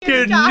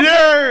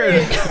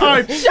nerd!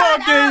 I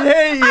fucking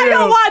hate you! I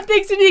don't want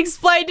things to be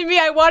explained to me.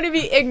 I want to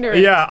be ignorant.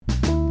 Yeah.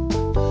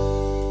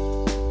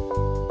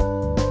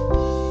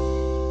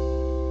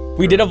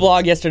 We did a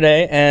vlog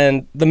yesterday,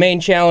 and the main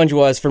challenge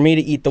was for me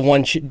to eat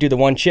do the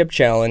one chip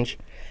challenge,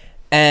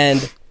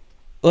 and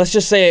let's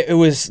just say it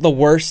was the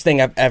worst thing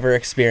I've ever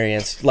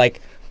experienced.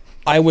 Like,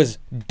 I was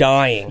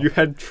dying. You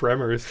had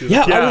tremors. Dude.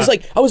 Yeah, I was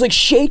like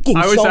shaking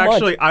I was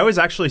much.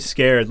 actually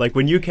scared. Like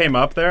when you came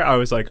up there, I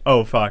was like,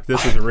 "Oh fuck,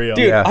 this is real."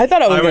 Dude, Yeah. I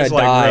thought I was gonna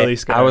die. Really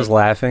scared. I was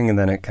laughing, and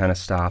then it kind of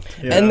stopped.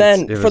 Yeah. And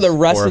then It for the was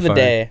rest of the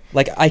horrifying. day,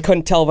 like I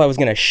couldn't tell if I was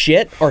gonna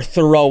shit or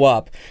throw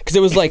up because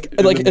it was like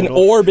an middle.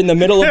 orb in the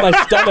middle of my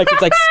stomach.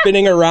 It's like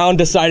spinning around,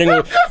 deciding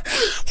it's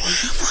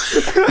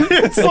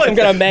like some kind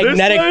of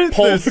magnetic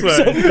pulse or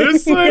something.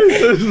 This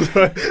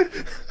way.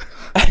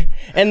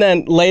 And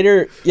then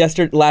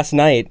last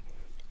night,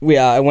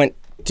 I went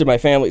to my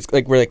family's,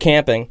 like we're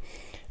camping,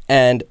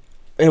 and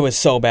it was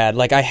so bad.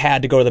 Like I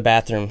had to go to the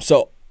bathroom.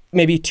 So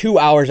maybe 2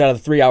 hours out of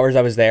the 3 hours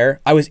I was there,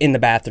 I was in the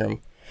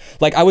bathroom.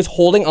 Like I was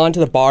holding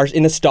onto the bars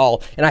in the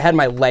stall, and I had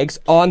my legs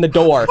on the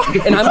door,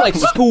 and I'm like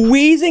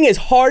squeezing as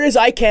hard as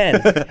I can,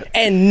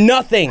 and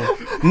nothing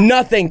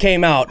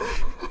came out.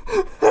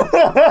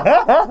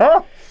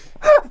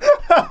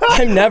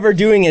 I'm never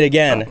doing it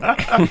again.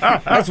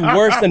 That's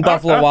worse than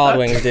Buffalo Wild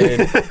Wings,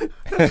 dude.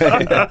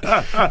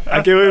 I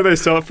can't believe they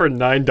sell it for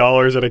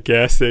 $9 at a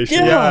gas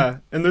station. Yeah,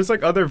 and there's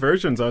like other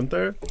versions, aren't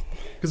there?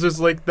 Because there's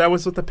like that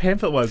was what the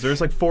pamphlet was.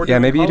 There's like 4 Yeah,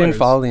 different maybe you didn't colors.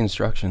 follow the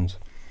instructions.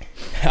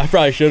 I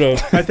probably should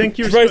have. I think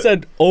you I probably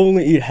said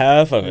only eat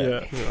half of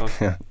it.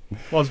 Yeah.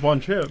 Well, it's one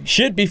chip.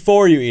 Shit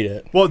before you eat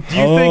it. Well, do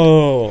you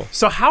think?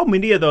 So, how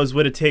many of those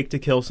would it take to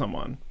kill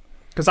someone?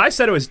 Because I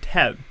said it was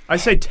 10. I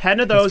say 10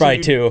 of those. It's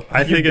probably 2.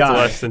 I think it's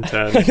less than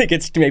 10. I think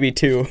it's maybe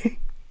 2.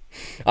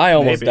 I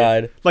almost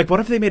died. Like, what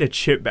if they made a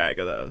chip bag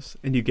of those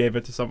and you gave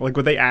it to someone? Like,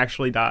 would they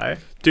actually die?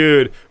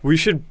 Dude, we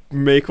should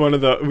make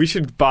we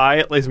should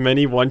buy as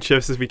many one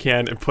chips as we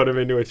can and put them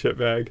into a chip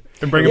bag.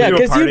 And bring Yeah, them to a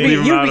because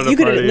party? you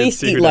could at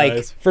least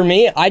eat for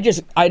me, I'd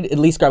at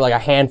least grab like a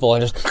handful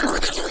and just.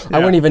 I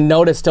wouldn't even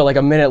notice till like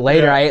a minute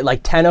later. Yeah. I ate like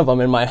 10 of them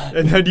in my.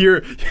 And then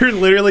you're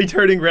literally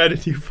turning red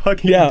and you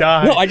fucking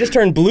die. No, I just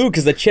turned blue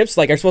because the chips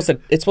like it's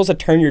supposed to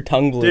turn your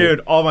tongue blue.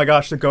 Dude, oh my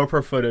gosh, the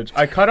GoPro footage.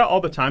 I cut out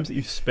all the times that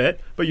you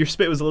spit, but your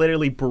spit was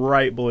literally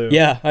bright blue.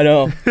 Yeah, I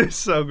know. It's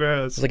so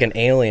gross. It's like an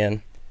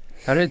alien.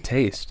 How did it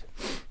taste?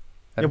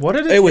 Yeah, what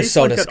did it It was taste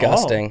so like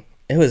disgusting.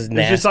 It was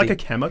nasty. It's just like a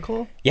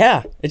chemical?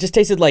 Yeah, it just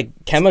tasted like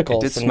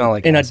chemicals. It did smell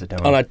like on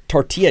acetone. a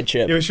tortilla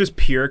chip. It was just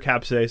pure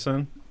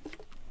capsaicin.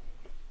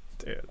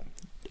 Dude,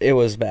 It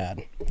was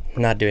bad.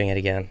 I'm not doing it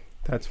again.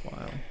 that's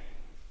wild.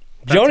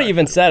 Jonah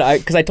even said,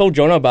 because I told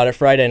Jonah about it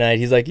Friday night.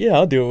 He's like, "Yeah,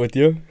 I'll do it with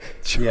you."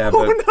 Yeah,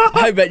 but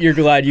I bet you're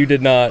glad you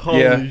did not.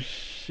 Holy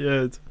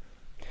shit.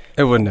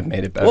 it wouldn't have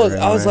made it better. Well,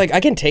 I was anyway. like, I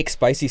can take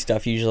spicy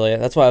stuff usually.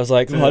 That's why I was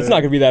like, oh, it's not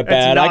gonna be that It's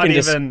bad. I not can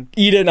just even-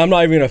 eat it, and I'm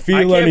not even gonna feel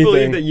I can't anything.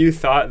 believe that you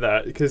thought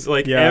that because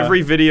like Yeah.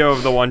 every video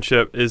of the one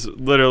chip is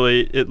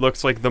literally it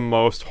looks like the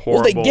most Well,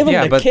 horrible. they give them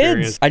Yeah, to but-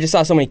 kids. I just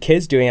saw so many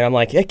kids doing it. I'm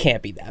like, it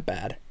can't be that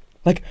bad.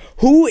 Like,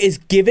 who is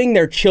giving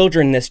their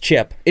children this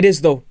chip? It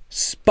is the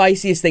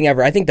spiciest thing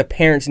ever. I think the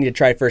parents need to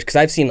try it first because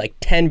I've seen like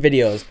 10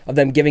 videos of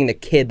them giving the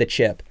kid the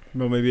chip.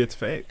 Well, maybe it's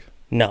fake.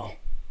 No,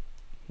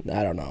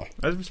 I don't know.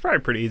 It's probably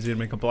pretty easy to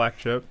make a black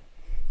chip.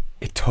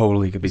 it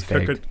totally could be Just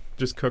fake.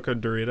 just cook a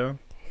Dorito.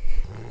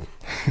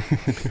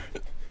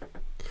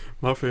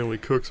 My family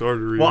cooks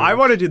arteries. Well, I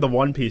want to do the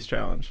One Piece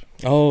challenge,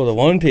 Oh, the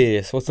One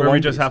Piece. What's the where One we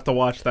just Piece? have to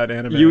watch that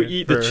anime. You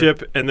eat the for-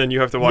 chip and then you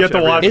have to watch. You have to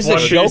every watch Is the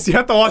One show- Piece. You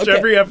have to watch Okay.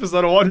 every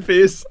episode of One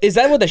Piece. Is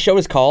that what the show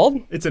is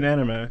called? It's an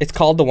anime. It's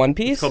called the One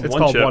Piece. called It's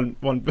One called Chip.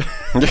 one.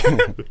 It's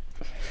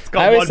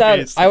called I always One thought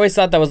Piece. I always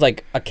thought that was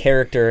like a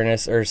character in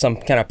this or some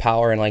kind of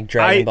power in like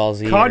Dragon Ball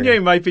Z. Kanye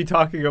or- might be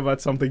talking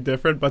about something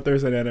different, but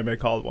there's an anime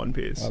called One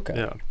Piece. Okay.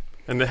 Yeah,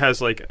 and it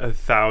has like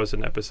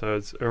 1,000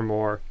 episodes or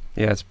more.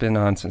 Yeah, it's been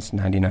on since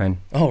 '99.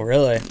 Oh,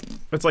 really?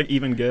 It's like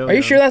Evangelion. Are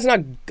you sure that's not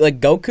like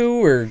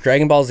Goku or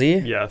Dragon Ball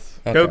Z? Yes,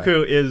 Okay.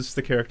 Goku is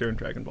the character in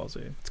Dragon Ball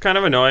Z? it's kind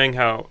of annoying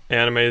how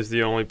anime is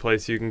the only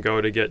place you can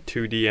go to get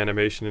 2D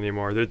animation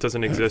anymore. It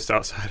doesn't exist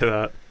outside of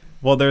that.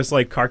 Well, there's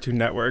like Cartoon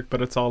Network,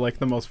 but it's all like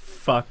the most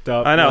fucked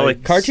up. I know,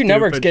 like, Cartoon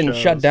Network's stupid getting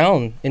shows. shut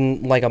down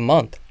in like a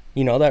month.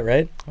 You know that,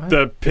 right?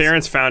 The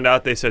parents found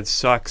out. They said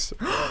sucks.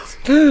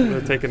 They're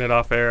taking it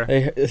off air.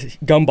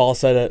 Gumball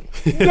said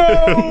it.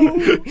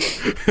 No.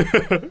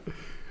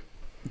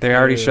 They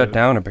already shut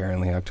down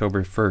apparently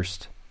October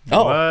 1st.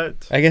 Oh,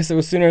 What? I guess it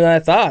was sooner than I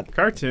thought.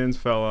 Cartoons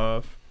fell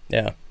off.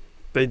 Yeah.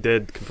 They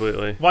did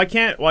completely. Why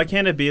can't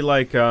it be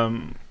like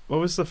what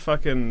was the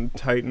fucking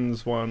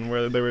Titans one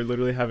where they were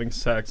literally having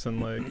sex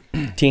and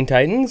like Teen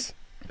Titans?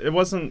 it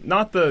wasn't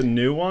not the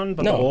new one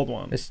but No, the old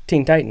one. It's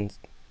Teen Titans.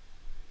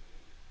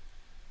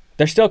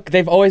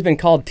 They've always been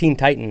called Teen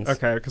Titans.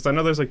 Okay, because I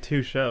know there's like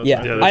 2 shows.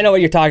 Yeah, Yeah, I know what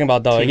you're talking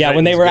about though. Teen Yeah,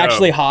 when they Titans were Go.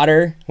 actually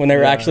hotter, when they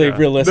were actually yeah.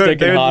 realistic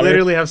They and would hotter.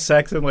 literally have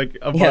sex in like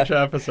a Yeah. bunch of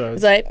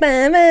episodes. It's like.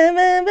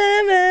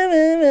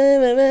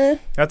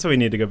 That's what we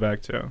need to go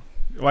back to.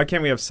 Why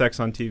can't we have sex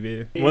on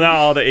TV? Well, now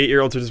all the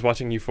 8-year-olds are just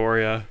watching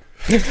Euphoria.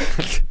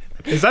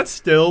 Is that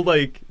still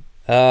like?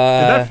 Did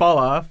Uh, that fall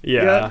off?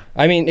 Yeah.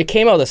 I mean, it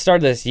came out at the start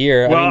of this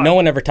year. I Well, mean, no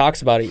one ever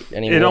talks about it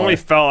anymore. It only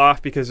fell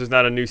off because there's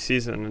not a new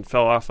season. It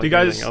fell off Do like you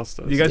everything guys? else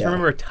does. Do you guys Yeah.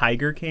 remember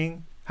Tiger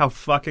King? How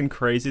fucking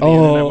crazy the Oh.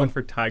 internet went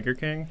for Tiger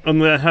King.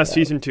 And then how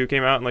season 2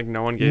 came out and like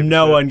no one gave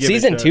No a shit. one gave a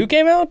Season shit. 2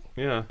 came out?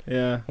 Yeah.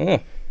 Yeah. Huh.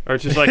 Or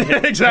it's just like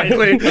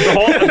Exactly. the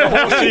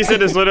whole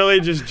season is literally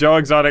just Joe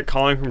Exotic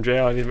calling from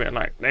jail and he's been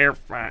like, they're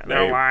fine,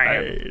 they're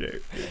lying.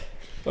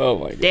 Oh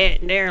my god.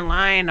 They're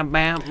lying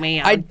about me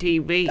on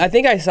TV. I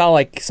think I saw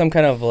like some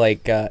kind of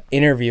like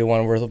interview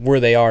one where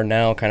they are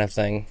now kind of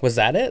thing. Was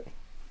that it?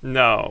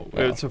 No,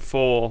 it's a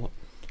full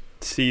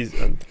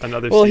season.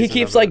 Another. Well, season he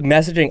keeps of like it.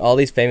 messaging all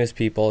these famous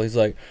people. He's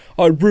like,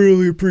 I'd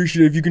really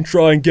appreciate it if you can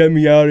try and get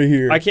me out of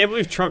here. I can't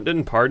believe Trump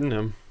didn't pardon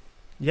him.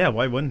 Yeah.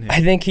 Why wouldn't he?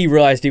 I think he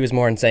realized he was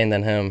more insane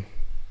than him.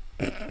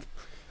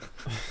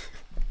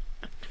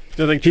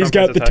 Do you think He's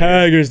Trump got the has a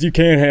tiger? tigers. You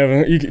can't have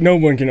them. No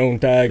one can own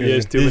tigers. He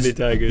has too many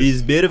tigers.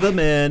 He's a beautiful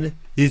man.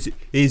 He's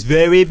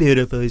very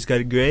beautiful. He's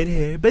got great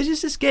hair, but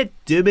he's just got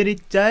too many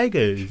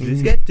tigers.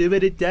 He's got too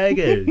many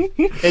tigers.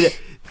 And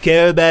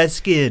Carol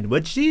Baskin,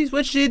 what's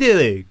she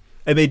doing?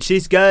 I mean,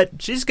 she's got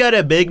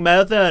a big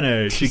mouth on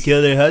her. She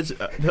killed her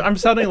husband. I'm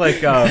sounding like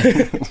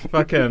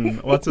fucking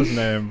what's his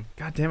name?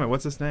 God damn it,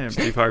 what's his name?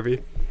 Steve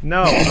Harvey,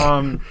 No,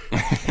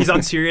 he's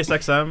on Sirius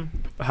XM.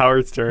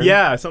 Howard Stern.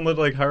 Yeah, something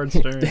like Howard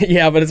Stern.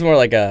 Yeah, but it's more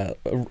like a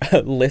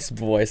lisp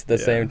voice at the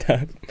same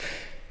time.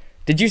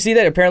 Did you see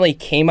that apparently he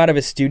came out of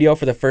his studio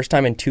for the first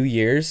time in 2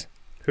 years?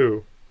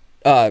 Who?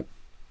 I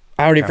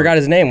already forgot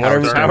his name.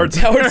 Howard Whatever.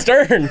 Stern. Howard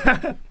Stern.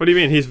 What do you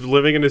mean? He's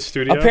living in his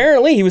studio?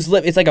 Apparently, he was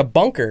it's like a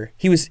bunker.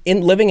 He was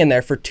living in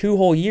there for 2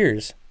 whole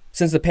years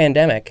since the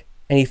pandemic,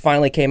 and he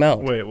finally came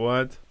out. Wait,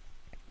 what?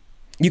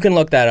 You can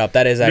look that up.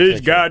 That is actually These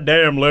true.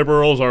 goddamn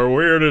liberals are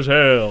weird as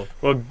hell.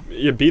 Well,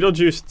 yeah,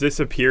 Beetlejuice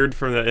disappeared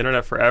from the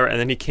internet forever, and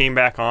then he came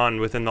back on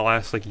within the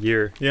last like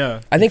year. Yeah.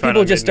 I think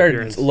finally people just made an started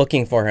appearance.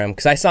 looking for him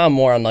because I saw him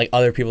more on like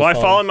other people's Well, I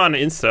phones. follow him on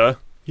Insta.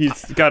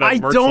 He's got a I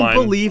merch don't line.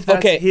 believe that's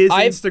Okay, his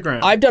I've- Instagram.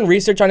 I've done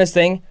research on his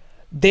thing.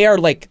 They are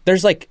like,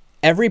 there's like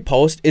every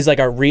post is like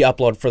a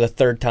re-upload for the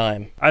 3rd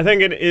time. I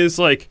think it is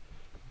like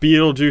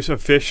Beetlejuice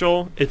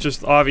official. It's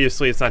just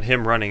obviously it's not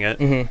him running it.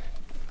 Mm-hmm.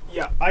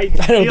 yeah, I I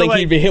don't feel think like,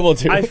 he'd be able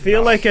to. I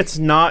feel like it's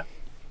not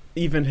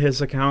even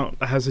his account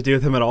that has to do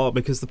with him at all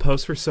because the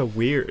posts were so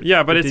weird.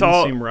 Yeah, but it it's didn't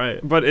all- seem right.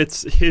 But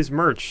it's his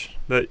merch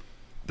that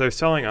they're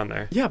selling on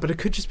there. Yeah, but it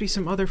could just be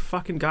some other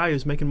fucking guy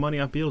who's making money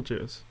off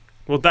Beetlejuice.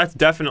 Well, that's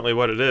definitely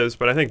what it is.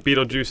 But I think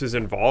Beetlejuice is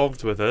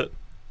involved with it.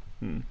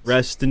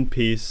 Rest in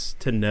peace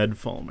to Ned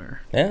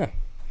Fulmer. Yeah.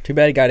 Too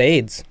bad he got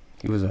AIDS.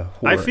 He was a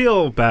whore. I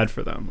feel bad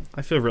for them.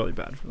 I feel really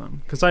bad for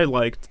them because I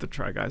liked the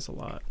Try Guys a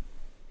lot,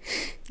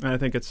 and I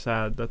think it's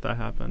sad that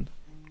happened.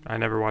 I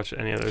never watched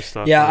any of their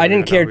stuff. Yeah, I don't didn't even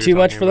know care what too you're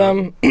much for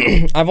talking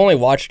them. I've only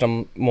watched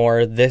them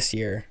more this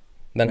year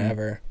than Mm.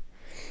 ever.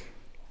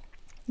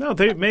 No,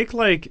 they make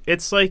like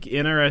it's like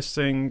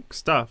interesting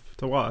stuff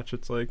to watch.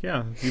 It's like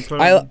you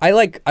put.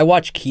 I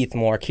watch Keith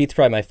more. Keith's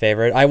probably my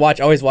favorite. I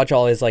always watch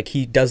all his like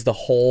he does the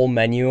whole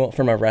menu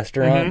from a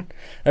restaurant.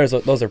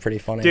 Those are pretty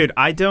funny. Dude,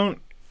 I don't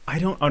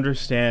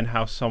understand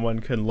how someone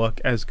can look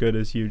as good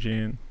as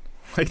Eugene.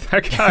 Like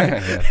that guy.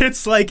 Yeah.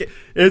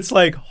 It's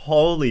like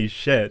holy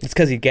shit. It's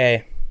because he's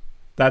gay.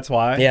 That's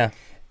why. Yeah.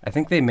 I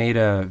think they made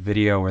a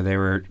video where they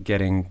were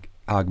getting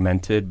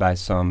augmented by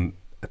some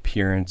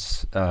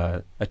appearance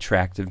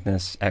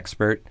attractiveness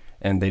expert,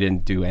 and they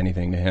didn't do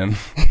anything to him.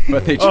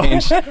 But they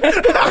changed.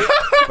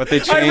 But they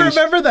changed. I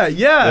remember that.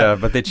 Yeah,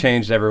 but they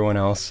changed everyone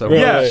else. So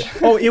Yeah. much.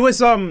 Oh, it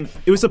was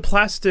a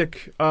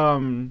plastic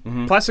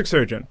plastic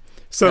surgeon.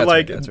 So That's like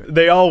right, that's right.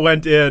 they all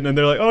went in and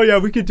they're like, "Oh yeah,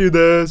 we could do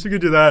this, we could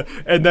do that."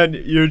 And then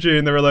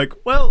Eugene, they were like,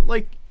 "Well,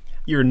 like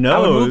your nose." I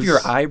would move your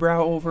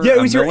eyebrow over. Yeah, it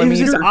a was his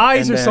millimeter,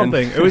 eyes and or then-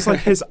 something. It was like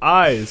his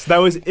eyes. That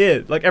was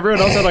it. Like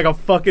everyone else had like a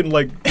fucking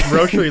like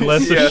grocery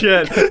list Yeah. of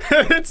shit.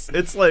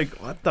 it's like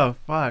what the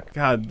fuck,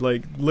 God,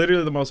 like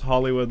literally the most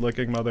Hollywood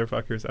looking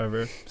motherfuckers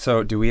ever.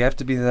 So, do we have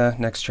to be the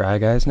next Try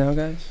Guys now,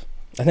 guys?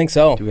 I think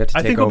so. Do we have to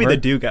I take think we'll over? be the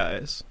do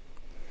guys.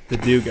 The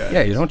do guys.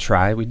 Yeah, you don't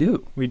try. We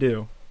do. We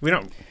do. We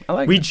don't. I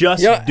like. We it.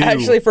 just You know, do.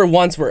 actually, for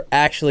once, we're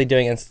actually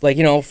doing it. Like,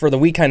 you know, for the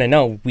we kind of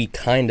know, we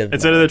kind of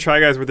Instead know. of the Try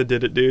Guys with the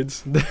Did It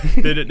dudes.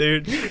 Did it,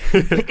 dude.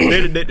 Did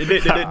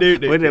it,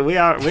 dude. We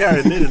are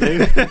Did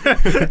It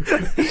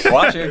dude.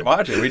 Watch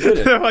it. We did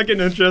it.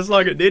 Fucking interest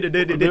like it. Did it,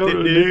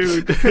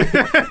 dude.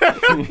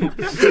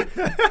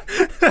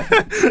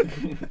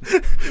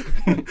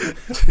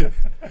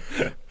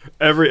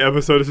 Every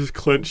episode is just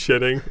Clint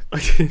shitting.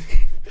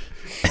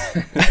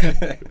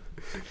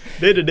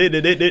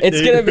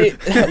 It's gonna be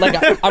like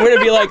I'm gonna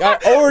be like I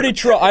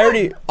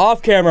already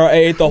off camera I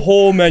ate the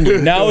whole menu.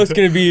 Now it's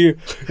gonna be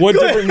what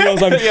different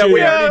meals I'm Yeah, we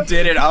shooting. already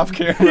did it off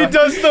camera. He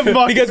does the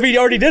mukbang. Because we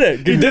already did it.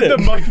 He did the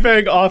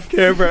mukbang off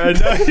camera, and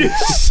now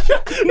it's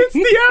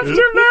the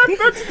aftermath.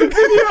 That's the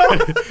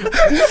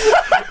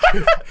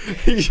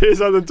video.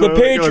 He's on the toilet.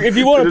 going, If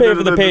you want to pay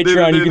for the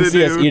Patreon, you can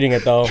see us eating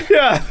it though.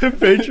 Yeah, the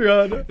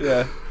Patreon.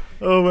 Yeah.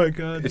 Oh my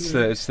god. It's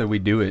the we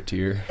do it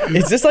tier.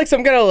 Is this like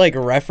some kind of like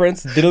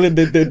reference? No, it's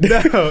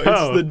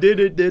the did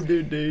it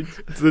dude.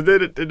 It's the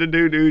did it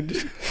dude.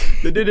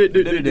 The did it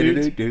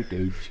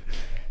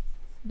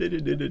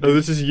dude. Oh,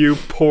 this is you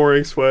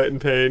pouring sweat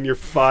and pain. You're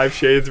 5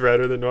 shades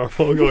redder than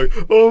normal. Going,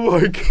 oh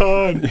my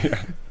god.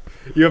 Yeah.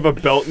 You have a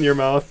belt in your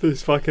mouth.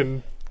 It's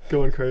fucking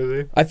going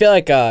crazy. I feel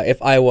like if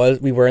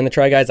we were in the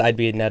Try Guys, I'd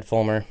be Ned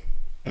Fulmer.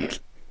 I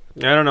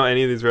don't know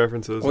any of these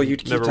references. Well, you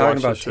keep Never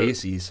talking watched about this shit.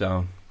 Casey,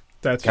 so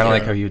That's kind of true.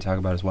 like how you talk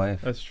about his wife.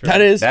 That's true.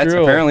 That is That's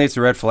true. apparently it's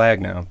a red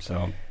flag now.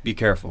 So be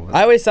careful.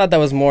 I always thought that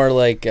was more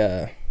like,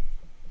 Just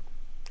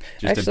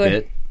actually- a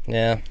bit.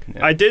 yeah.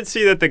 I did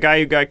see that the guy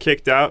who got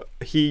kicked out,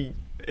 he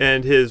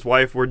and his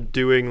wife were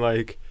doing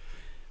like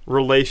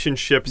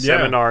relationship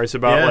seminars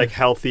about like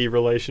healthy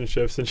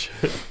relationships and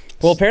shit.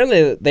 Well,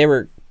 apparently they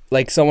were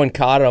like someone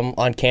caught them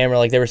on camera,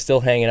 like they were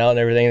still hanging out and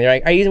everything. They're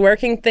like, "Are you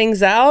working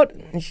things out?"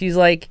 And she's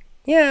like,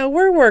 "Yeah,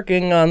 we're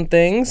working on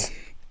things."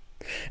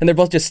 And they're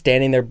both just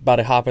standing there about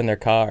to hop in their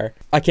car.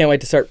 I can't wait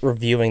to start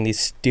reviewing these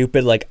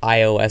stupid like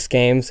iOS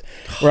games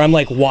where I'm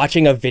like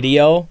watching a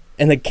video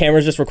and the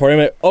camera's just recording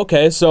it.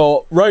 Okay,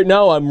 so right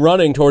now I'm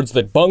running towards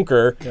the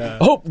bunker. Yeah.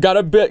 Oh,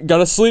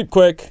 gotta sleep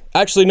quick.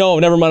 Actually, no,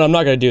 never mind. I'm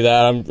not gonna do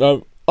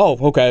that.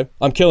 Okay.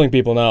 I'm killing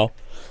people now.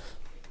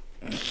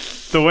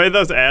 The way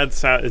those ads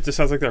sound, it just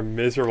sounds like they're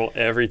miserable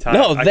every time.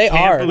 No, I they can't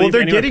are. believe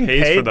Well, anyone getting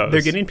pays paid. for those.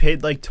 They're getting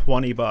paid like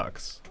 $20.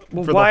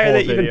 Well, for why the are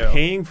they whole even video.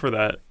 paying for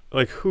that?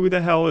 Like, who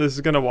the hell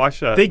is gonna watch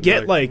that? They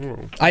get like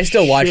I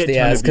still watch shit the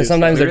ton of ads because views.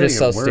 sometimes they're just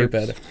so Clearly it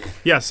works. stupid.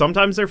 Yeah,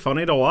 sometimes they're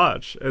funny to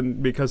watch,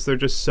 and because they're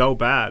just so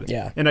bad.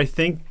 Yeah. And I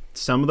think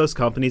some of those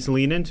companies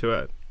lean into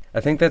it. I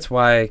think that's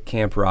why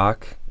Camp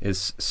Rock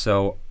is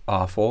so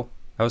awful.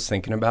 I was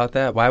thinking about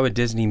that. Why would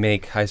Disney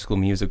make High School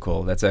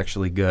Musical that's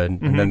actually good,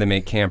 and then they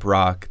make Camp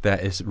Rock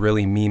that is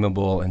really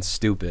memeable and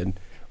stupid?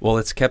 Well,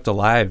 it's kept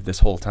alive this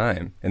whole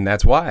time, and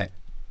that's why.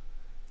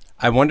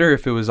 I wonder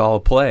if it was all a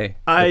play.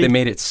 That they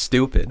made it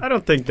stupid. I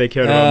don't think they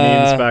cared about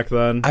memes back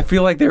then. I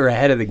feel like they were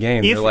ahead of the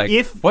game. They're like,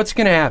 what's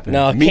going to happen?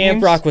 No, Memes?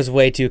 Camp Rock was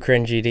way too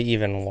cringy to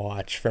even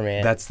watch for me.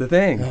 That's the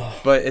thing.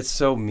 But it's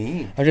so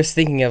mean. I'm just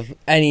thinking of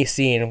any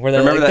scene where they're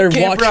Remember like that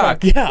they're Camp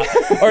Rock? Yeah,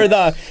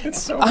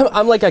 or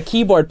I'm like a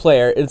keyboard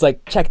player. It's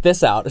like check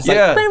this out. It's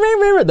Yeah.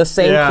 like the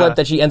same Yeah. clip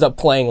that she ends up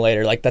playing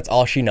later. Like that's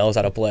all she knows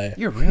how to play.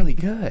 You're really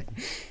good.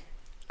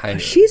 I know.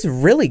 She's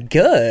really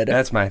good.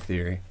 That's my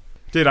theory.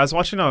 Dude, I was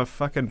watching a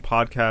fucking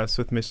podcast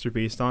with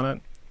MrBeast on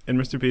it, and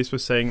MrBeast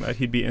was saying that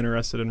he'd be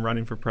interested in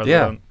running for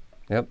president.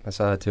 Yep, I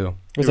saw that too.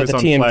 Was It that the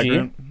on TMG?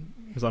 Flagrant.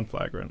 It was on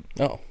Flagrant.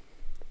 Oh,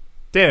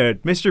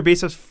 Dude,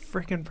 MrBeast is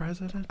freaking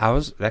president?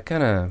 That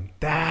kind of,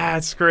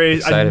 That's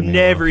crazy. I Excited me a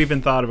never little.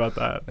 even thought about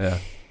that. yeah.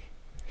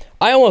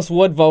 I almost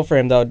would vote for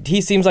him though.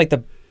 He seems like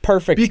the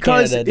perfect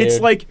Because candidate, it's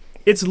dude. like,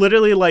 it's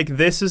literally like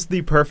this is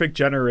the perfect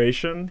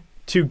generation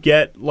to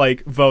get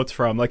like votes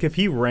from. Like if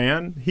he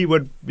ran, he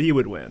would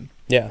win.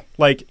 yeah.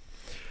 Like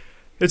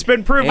it's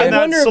been proven I that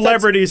wonder if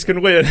celebrities can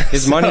win.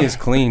 His money is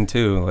clean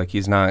too. Like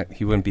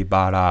he wouldn't be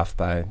bought off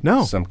by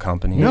No. some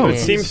company. No, It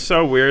seems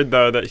so weird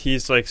though that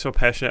he's like so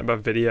passionate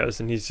about videos,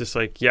 and he's just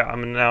like, yeah,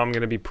 I'm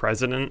gonna be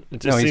president.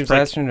 It just No, he's seems like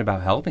passionate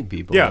about helping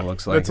people. Yeah, it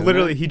looks like that's isn't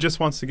literally it? he just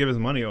wants to give his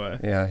money away.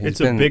 Yeah,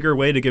 It's a bigger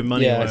way to give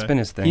money Yeah, away. It's been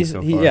his thing He's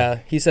so he, far. yeah.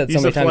 He said He's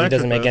so a many times he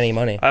doesn't make philanthropist. any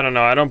money. I don't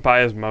know. I don't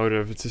buy his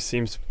motive. It just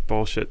seems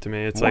bullshit to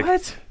me. It's like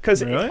What?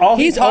 because Really? all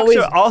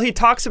he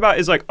talks about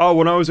is like, oh,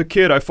 when I was a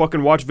kid, I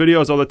fucking watched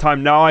videos all the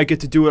time. Now I get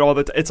to do it all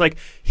the time. It's like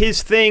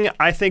his thing.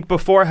 I think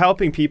before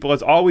helping people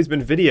has always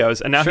been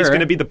videos, and now he's Sure. going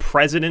to be the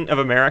president of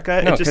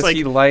America. No, It's just because like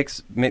he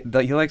likes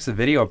the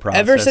video process.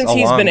 Ever since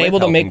he's along been with able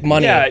to helping make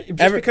money. yeah,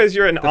 just because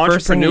you're an The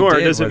first thing he entrepreneur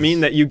did doesn't was- mean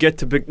that you get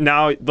to be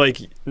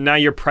now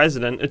you're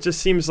president. It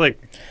just seems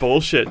like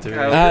bullshit to me.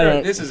 I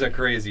don't- This is a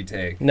crazy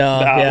take. No,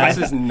 Nah, yeah.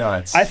 This is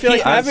nuts. I feel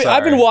like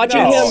I've been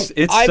watching No. him.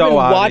 It's I've so been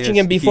watching obvious.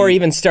 him before he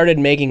even started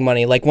making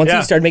money. Like once Yeah.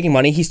 he started making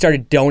money, he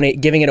started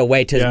giving it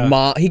away to Yeah. his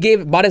mom. He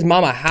bought his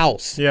mom a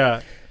house. Yeah.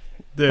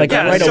 Dude, Like,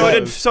 Yeah, right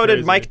so away.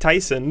 did Mike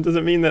Tyson.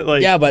 Doesn't mean that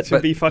like Yeah, but- to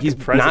be fucking he's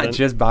president. not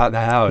just bought the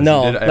house.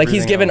 No, he did like he's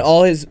everything given else.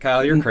 all his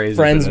Kyle, you're crazy.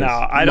 friends. for this.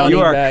 No, I don't- money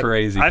You are back.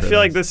 crazy. I for feel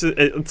like this is.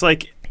 It's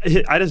like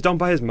I just don't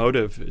buy his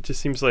motive. It just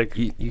seems like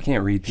You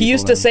can't read. He people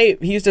used to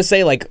then.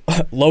 say like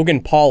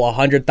Logan Paul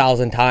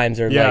 100,000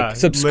 times, or Yeah, like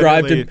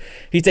subscribe literally. to.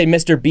 He'd say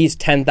Mr. Beast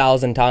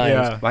 10,000 times.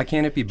 Yeah. Why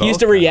can't it be both? He used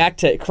to then? react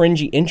to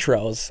cringy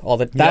intros all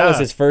the. That was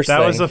his first. That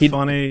thing. was a He'd-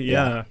 funny.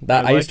 Yeah.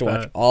 That I used to like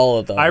watch that. all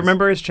of those. I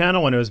remember his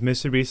channel when it was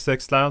MrBeast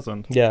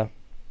 6000. Yeah.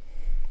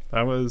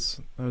 That was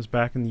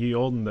back in the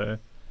olden day.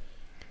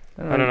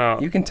 I don't know.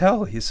 You can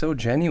tell he's so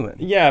genuine.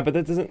 yeah, but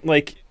that doesn't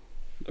like.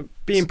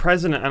 Being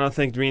president, I don't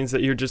think means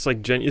that you're just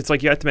like it's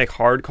like you have to make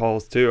hard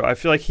calls too. I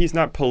feel like he's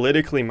not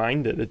politically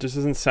minded. It just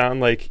doesn't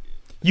sound like.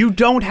 You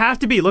don't have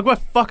to be. Look what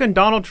fucking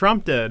Donald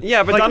Trump did.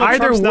 Yeah, but like, Donald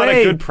Trump's not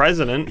a good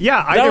president.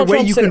 Yeah, either Donald way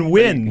Trump you said can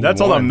win.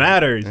 That's all that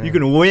matters. Yeah. You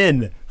can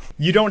win.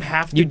 You don't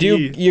have to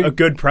be a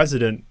good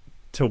president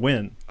to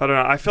win. I don't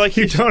know. I feel like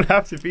You don't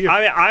have to be.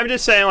 I mean, I'm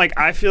just saying, like,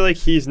 I feel like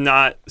he's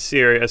not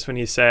serious when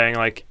he's saying,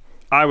 like,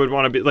 I would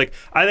want to be, like,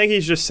 I think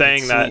he's just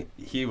saying that.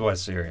 He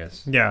was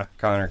serious. Yeah.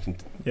 Connor can.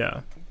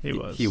 Yeah. He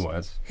was. He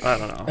was. I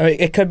don't know. I mean,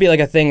 it could be like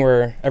a thing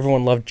where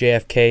everyone loved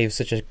JFK. He was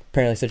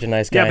apparently such a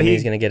nice guy, but and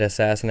he's going to get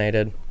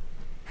assassinated.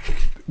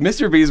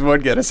 MrBeast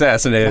would get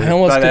assassinated I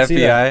almost by the could see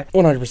FBI. that.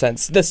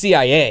 100%. The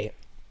CIA.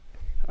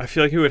 I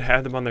feel like he would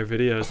have them on their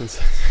videos,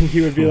 and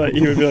he would be like,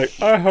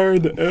 I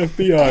hired the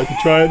FBI to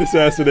try and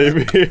assassinate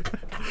me.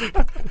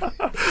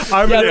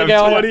 I'm gonna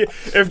have 20.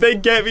 If they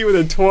get me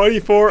within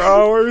 24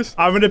 hours,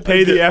 I'm gonna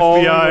pay the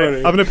FBI.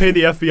 I'm gonna pay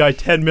the FBI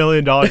 $10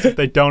 million if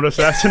they don't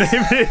assassinate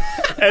me.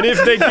 And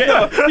if they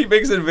get, He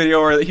makes a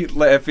video where the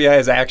FBI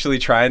is actually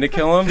trying to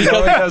kill him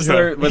because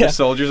the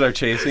soldiers are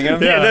chasing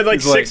him. yeah, and then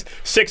like He's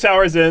six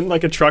hours in,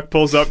 like a truck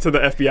pulls up to the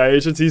FBI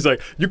agents. He's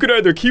like, you can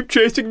either keep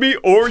chasing me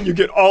or you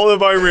get all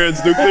of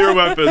Iran's nuclear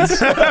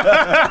weapons.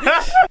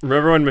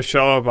 Remember when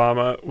Michelle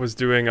Obama was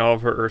doing all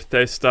of her Earth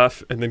Day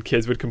stuff, and then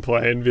kids would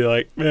complain and be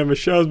like, man,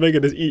 Michelle's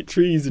making us eat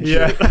trees and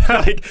shit.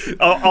 Like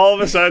all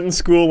of a sudden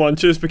school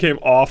lunches became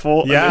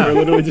awful. Yeah. And they were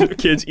literally just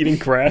kids eating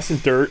grass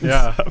and dirt and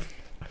stuff.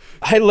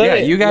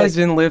 You guys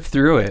didn't live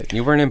through it.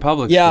 You weren't in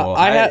public school. Yeah,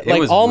 I had it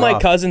was all my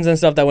rough. cousins and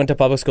stuff that went to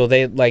public school.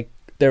 They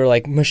were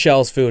like,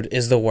 Michelle's food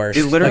is the worst.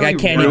 It literally like, I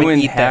can't even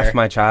ruined eat half there.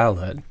 my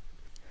childhood.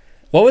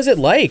 What was it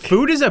like?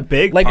 Food is a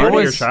big Like, part it of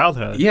your was-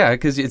 childhood. Yeah,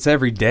 because it's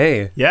every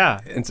day. Yeah.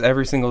 It's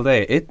every single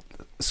day.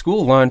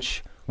 School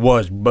lunch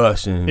was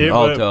bussin'.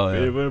 I'll tell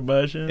you. It was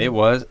bussin'. It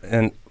was,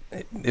 and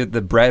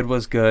the bread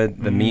was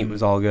good. The meat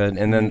was all good,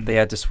 and then they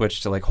had to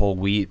switch to like whole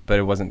wheat, but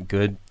it wasn't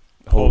good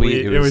whole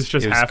wheat. It was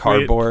just half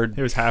cardboard. Wheat.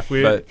 It was half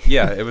wheat. But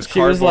yeah, it was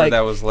She was cardboard like, that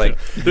was like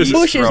yeast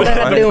Bush's thrown not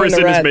on it. doing The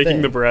person the is right making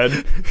thing. the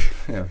bread.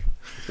 Yeah.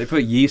 They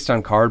put yeast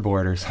on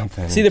cardboard or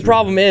something. See, the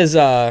problem is,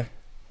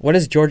 what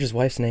is George's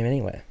wife's name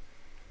anyway?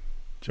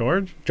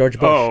 George George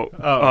Bush.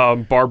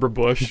 Barbara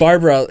Bush.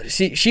 Barbara,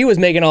 she was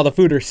making all the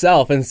food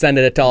herself and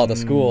sending it to all the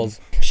schools.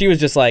 She was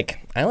just like,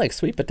 I like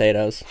sweet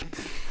potatoes.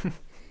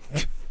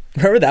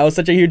 Remember that was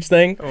such a huge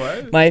thing?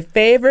 What? My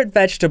favorite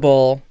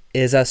vegetable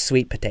is a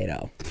sweet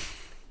potato.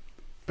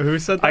 Who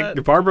said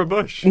that? Barbara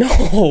Bush. No,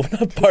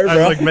 not Barbara.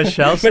 Like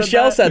Michelle said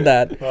Michelle that? said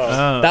that.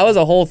 Oh. That was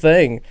a whole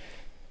thing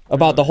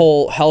about the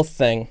whole health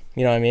thing.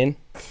 You know what I mean?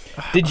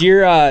 Did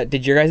your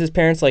guys'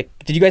 parents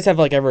did you guys have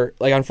ever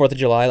on 4th of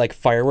July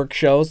fireworks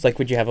shows?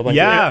 Would you have a bunch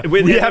Yeah, of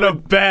we had a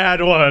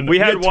bad one. We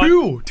had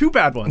one. two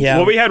bad ones. Yeah.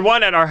 Well, we had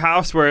one at our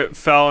house where it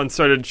fell and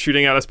started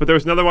shooting at us, but there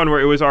was another one where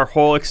it was our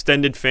whole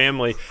extended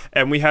family,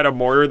 and we had a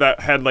mortar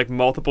that had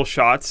multiple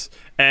shots,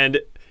 and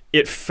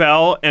it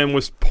fell and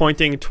was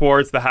pointing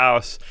towards the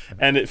house,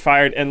 and it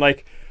fired, and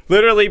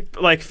literally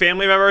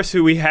family members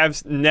who we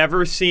have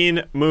never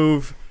seen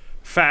move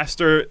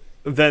faster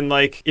than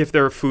if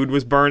their food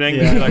was burning.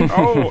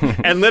 Yeah.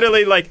 And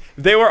literally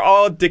they were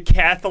all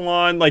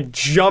decathlon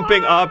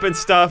jumping up and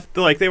stuff.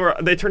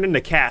 They turned into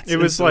cats. It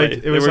was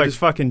instantly. just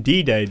fucking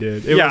D-Day,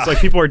 dude. It Yeah. was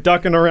people were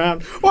ducking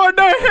around. What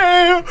the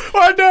hell?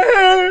 What the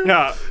hell?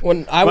 Yeah.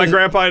 When I My was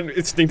grandpa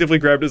instinctively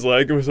grabbed his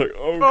leg and was like,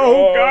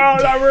 "Oh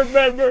God, I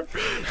remember."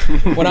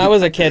 when I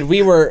was a kid,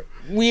 we were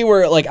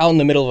out in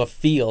the middle of a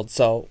field,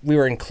 so we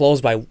were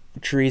enclosed by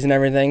trees and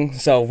everything.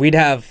 So we'd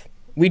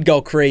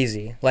go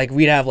crazy.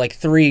 We'd have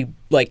 3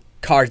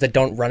 cars that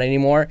don't run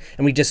anymore,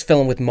 and we just fill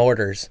them with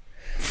mortars.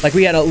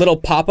 We had a little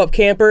pop-up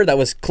camper that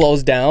was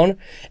closed down,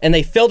 and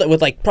they filled it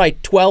with probably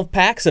 12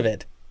 packs of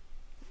it.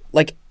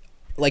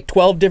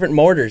 12 different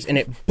mortars, and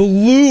it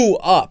blew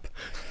up.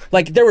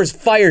 There was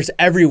fires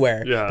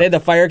everywhere. Yeah. They had the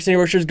fire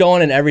extinguishers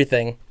going and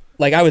everything.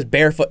 I was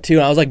barefoot too,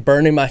 and I was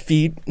burning my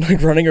feet,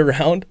 running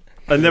around.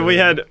 And then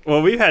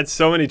we've had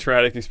so many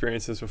traumatic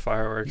experiences with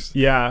fireworks.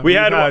 Yeah. We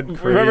had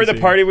remember the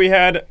party we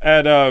had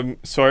at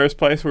Sawyer's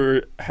place where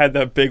we had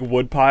that big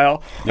wood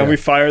pile and we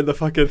fired the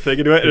fucking thing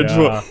into it and it just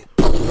went.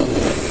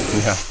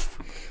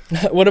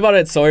 What about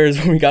at Sawyer's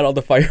when we got all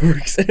the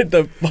fireworks and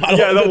the bottle?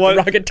 Yeah, the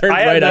rocket turned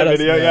I right had that at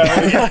video,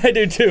 us. yeah. I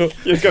do too.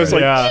 It goes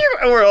and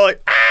we're all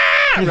like,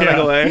 ah! And running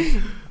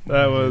away.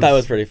 That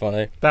was pretty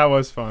funny. That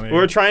was funny. We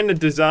were trying to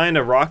design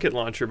a rocket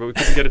launcher, but we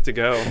couldn't get it to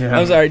go. Yeah.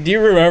 I'm sorry. Do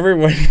you remember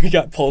when we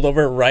got pulled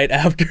over right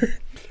after?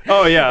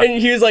 Oh yeah. And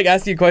he was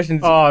asking you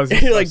questions. Oh, and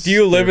you're do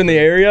you live in the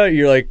area?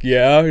 You're like,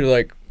 yeah. You're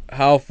like,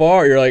 how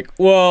far? You're like,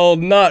 well,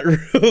 not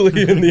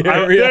really in the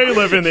area. They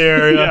live in the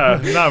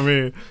area. Not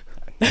me.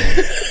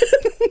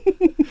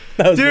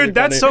 Dude,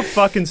 that's so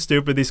fucking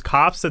stupid. These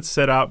cops that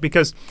sit out,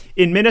 because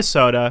in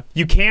Minnesota,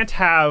 you can't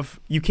have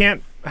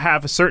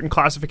a certain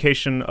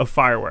classification of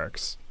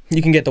fireworks.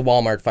 You can get the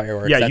Walmart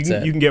fireworks. Yeah, that's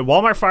you can get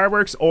Walmart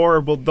fireworks,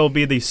 or there'll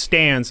be these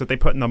stands that they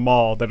put in the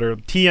mall that are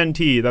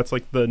TNT. That's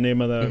the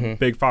name of the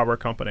big firework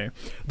company.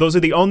 Those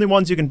are the only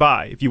ones you can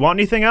buy. If you want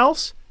anything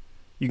else,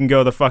 you can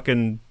go to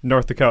fucking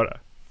North Dakota.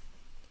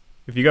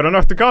 If you go to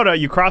North Dakota,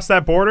 you cross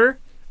that border,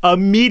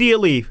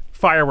 immediately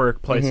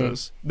firework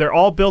places. They're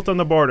all built on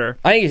the border.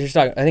 I think you're just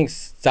talking. I think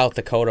South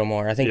Dakota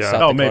more. I think South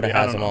Dakota maybe.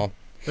 has them all.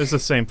 It's the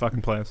same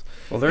fucking place.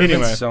 Well, there have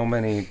been so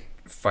many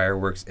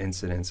fireworks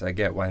incidents. I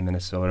get why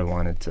Minnesota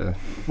wanted to.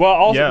 Well,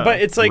 also, but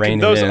it's like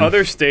those in.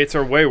 other states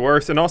are way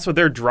worse, and also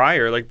they're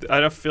drier. Like I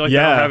don't feel like they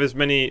don't have as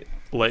many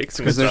lakes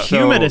because they're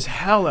humid as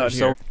hell out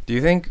here. Do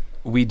you think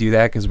we do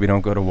that because we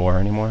don't go to war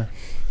anymore?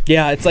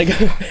 Yeah, it's like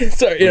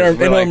in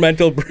our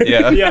mental brain.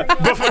 Yeah.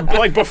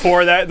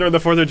 Before that, during the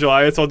 4th of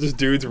July, it's all just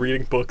dudes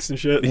reading books and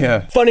shit.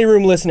 Yeah. Funny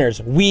Room listeners,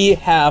 we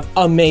have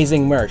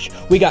amazing merch.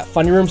 We got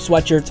Funny Room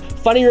sweatshirts,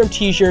 Funny Room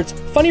t-shirts,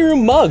 Funny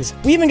Room mugs.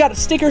 We even got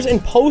stickers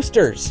and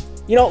posters.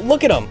 You know,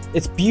 look at them.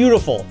 It's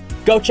beautiful.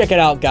 Go check it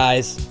out,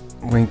 guys.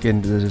 Link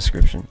into the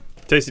description.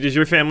 Tasty, does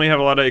your family have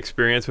a lot of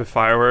experience with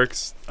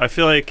fireworks? I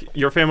feel like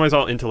your family's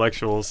all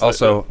intellectuals.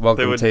 Also,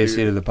 welcome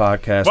Tasty to the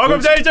podcast. Welcome,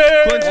 Tasty!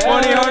 Clint's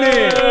funny,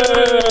 honey!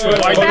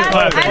 Why are you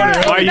clapping?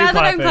 Why are you clapping?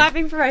 I'm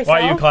clapping for myself.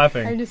 Why are you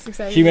clapping? I'm just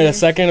excited. She made a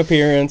second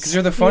appearance. Because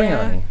you're the funny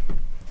honey.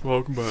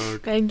 Welcome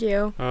back. Thank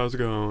you. How's it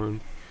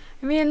going?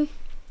 I mean,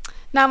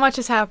 not much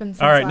has happened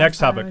since all right, last next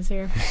time topic. I was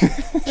here.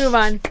 Move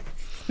on.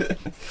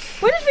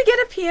 When did we get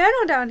a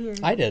piano down here?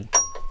 I did.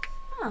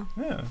 Oh.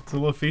 Yeah, it's a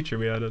little feature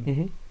we added.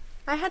 Mm-hmm.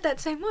 I had that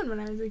same one when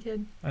I was a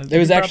kid. It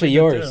was actually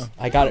yours.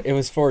 I got it. It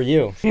was for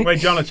you. Wait,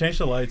 Jonah, change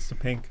the lights to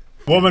pink.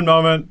 Woman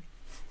moment.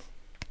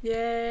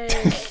 Yay.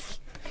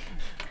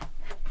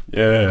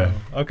 Yeah.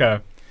 Okay.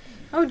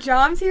 Oh,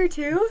 John's here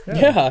too?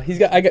 Yeah, he's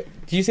got. Did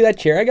you see that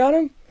chair I got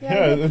him?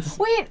 Yeah.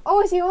 Wait.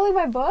 Oh, is he holding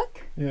my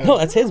book? Yeah. No,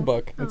 that's his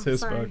book. That's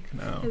his book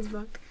now. His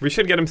book. We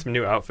should get him some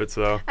new outfits,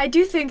 though. I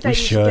do think that you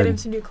should get him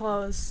some new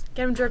clothes.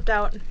 Get him dripped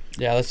out.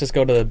 Yeah, let's just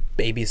go to the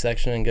baby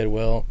section in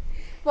Goodwill.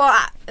 Well,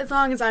 as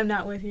long as I'm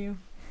not with you.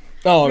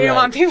 Oh, we don't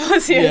want people to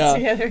see us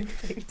Yeah. together.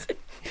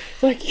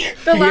 Like,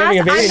 The you're having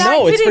a baby?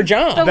 No, it's for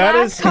John. The That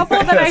last is- couple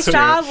that I that's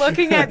saw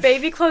looking at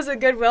baby clothes at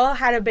Goodwill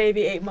had a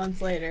baby 8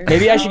 months later.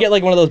 Maybe I should get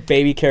like one of those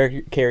baby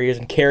carriers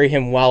and carry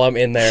him while I'm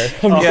in there.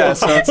 Yeah,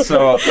 so it's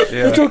so.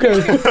 Yeah. It's okay.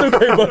 It's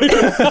okay, buddy.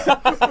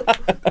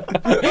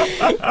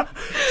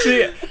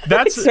 See,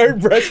 that's Start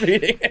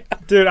breastfeeding.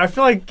 dude. I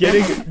feel like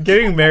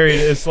getting married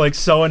is like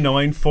so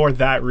annoying for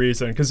that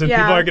reason because then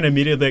people are gonna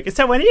immediately like,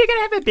 so when are you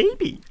gonna have a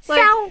baby? Like,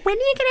 So, when are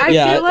you gonna...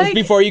 Yeah, feel like it's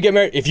before you get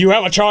married. If you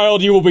have a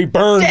child, you will be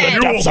burned. You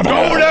will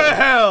go to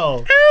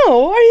hell.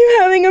 Oh, are you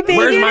having a baby?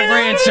 Where's my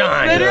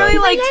grandson? literally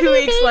like 2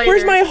 weeks later.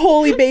 Where's my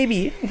holy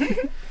baby?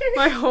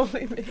 my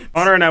holy baby?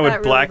 Honor and I would That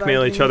really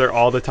blackmail bugged each me. other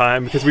all the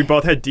time because we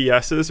both had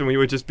DSs and we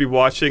would just be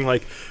watching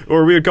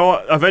or we would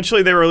go.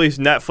 Eventually, they released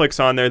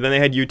Netflix on there. Then they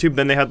had YouTube.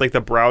 Then they had like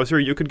the browser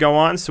you could go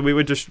on. So we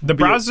would just The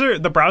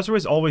browser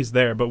was always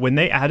there, but when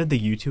they added the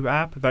YouTube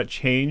app, that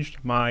changed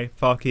my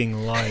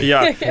fucking life.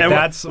 Yeah, and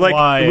That's like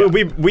why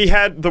we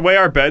had the way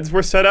our beds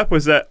were set up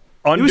was that.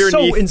 it Underneath, was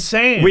so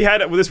insane. we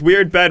had this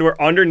weird bed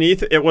where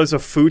underneath it was a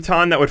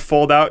futon that would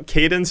fold out.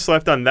 Caden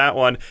slept on that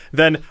one.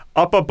 Then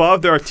up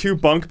above there are 2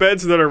 bunk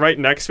beds that are right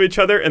next to each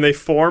other and they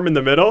form in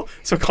the middle.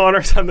 So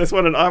Connor's on this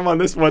one and I'm on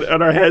this one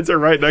and our heads are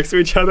right next to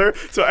each other.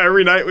 So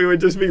every night we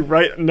would just be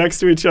right next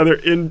to each other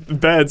in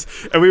beds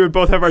and we would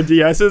both have our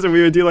DSs and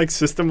we would do like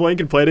System Link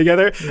and play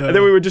together. Yeah. And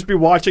then we would just be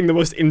watching the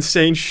most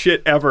insane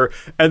shit ever.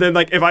 And then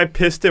like if I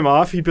pissed him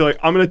off, he'd be like,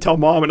 "I'm gonna tell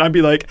mom," and I'd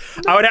be like,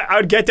 I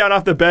would get down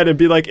off the bed and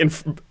be like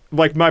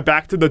like my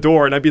back to the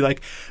door and I'd be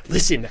like,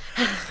 "Listen,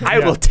 I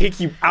will take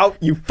you out,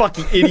 you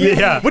fucking idiot.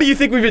 Yeah. What do you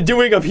think we've been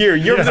doing up here?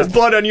 There's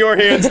blood on your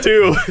hands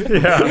too."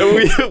 Yeah.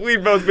 And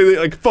we'd both be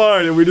like,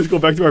 "Fine," and we just go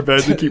back to our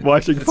beds and keep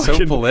watching It's fucking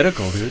so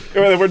political, dude.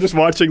 we're just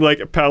watching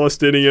like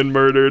Palestinian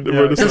murdered. And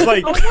Yeah. we're just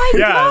like, Oh my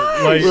yeah,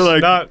 god! like we're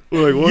like, not. what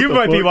You the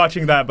might be fuck?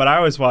 watching that, but I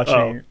was watching.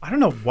 Oh. I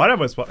don't know what I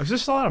was watching. It was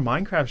just a lot of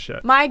Minecraft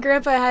shit. My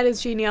grandpa had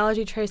his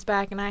genealogy traced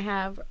back, and I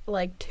have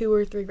like 2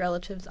 or 3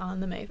 relatives on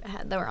the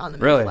that were on the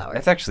Really? Mayflower.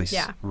 That's actually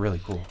Yeah. really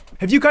cool.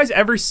 Have you guys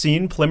ever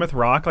seen Plymouth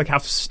Rock? Like how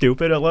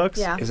stupid it looks?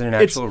 Yeah. Is it an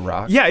It's- actual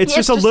rock? Yeah, it's Yeah,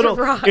 just it's a just a little.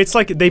 rock. It's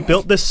like they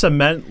built this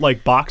cement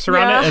like box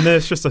around Yeah. it, and then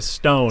it's just a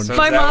stone. So-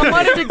 My Is that- mom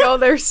wanted to go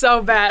there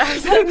so bad. I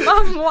was like,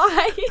 "Mom,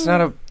 why?" It's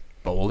not a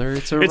boulder,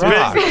 it's a It's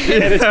rock.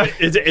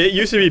 it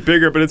used to be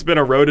bigger, but it's been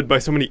eroded by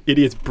so many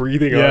idiots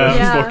breathing on it, Yeah. just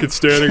Yeah. fucking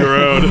standing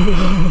around.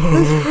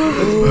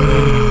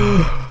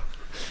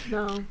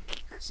 No.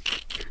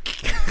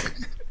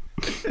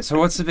 So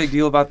what's the big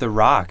deal about the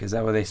rock? Is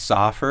that what they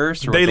saw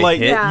first? Or They what like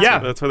hit? Yeah. yeah.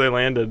 That's where they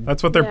landed.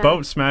 That's what their Yeah.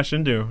 boat smashed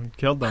into and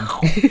killed them.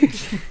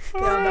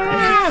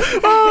 Yeah.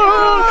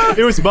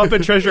 It was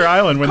Muppet Treasure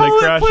Island when they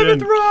crashed in.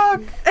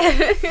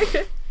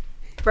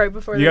 Right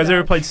before You they guys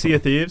ever died. played Sea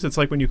of Thieves? It's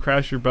like when you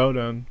crash your boat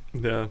on.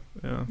 Yeah,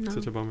 Yeah. No.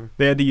 such a bummer.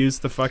 They had to use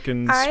the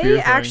fucking spear I thing.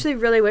 actually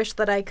really wish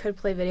that I could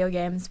play video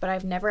games, but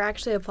I've never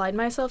actually applied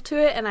myself to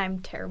it, and I'm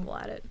terrible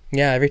at it.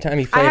 Yeah, every time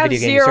you play I a have video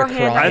game, you zero start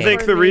hand-eye crying. I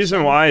think the reason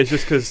coordination. why is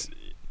just because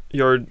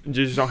you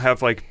just don't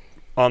have like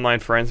online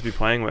friends to be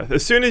playing with.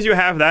 As soon as you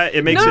have that,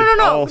 it makes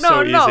all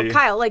so easy.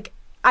 Kyle, like,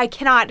 I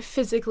cannot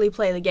physically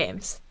play the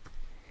games.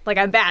 Like,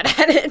 I'm bad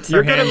at it.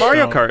 You're Your good at hands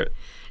Mario don't. Kart.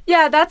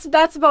 Yeah, that's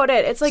about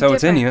it. It's like So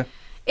it's in different. you.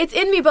 It's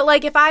in me, but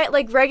like if I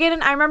like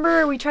Reagan, I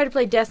remember we tried to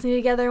play Destiny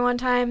together one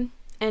time,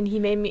 and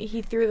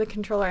he threw the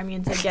controller at me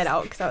and said, "Get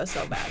out," because I was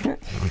so bad. I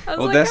was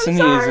Well, like,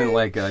 Destiny I'm sorry. isn't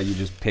like you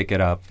just pick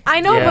it up.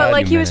 I know, Yeah. but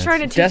like Few he was minutes. trying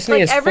to teach. Destiny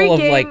like, is every full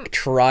game, of like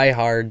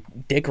try-hard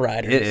dick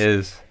riders. It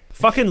is.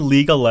 Fucking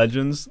League of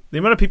Legends. The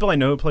amount of people I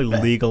know who play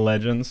League of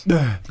Legends.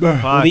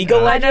 Fuck. League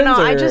of I don't Legends. know,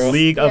 I or- just-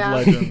 League of Yeah.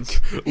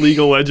 Legends. League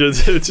of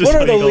Legends. It's just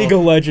What are the legal. League of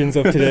Legends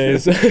of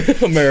today's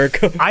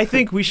America? I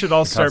think we should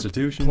all start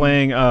Constitution.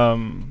 playing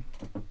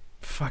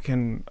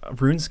fucking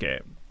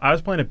RuneScape. I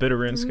was playing a bit of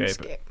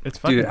RuneScape. It's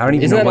fucking Dude, I don't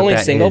even Isn't know that what only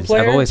that single is.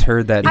 player? I've always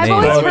heard that I've name.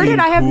 always Fucking heard it.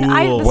 I have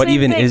cool. the What same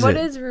even thing. is What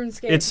it? is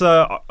RuneScape? It's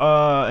a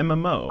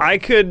MMO. I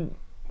could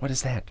What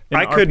is that? An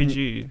I could-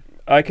 RPG.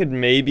 I could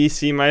maybe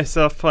see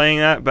myself playing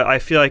that, but I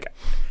feel like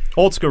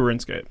Old school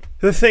RuneScape.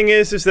 the thing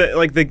is that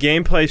like the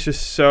gameplay is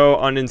just so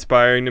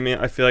uninspiring to me.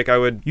 I feel like I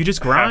would. You just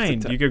have to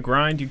grind. ta- You go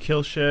grind. You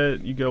kill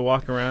shit. You go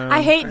walk around.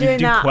 I hate you doing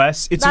do that.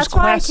 quests. It's That's just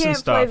why I quests and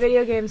can't play stuff.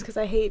 video games because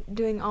I hate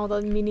doing all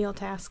the menial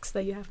tasks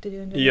that you have to do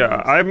in video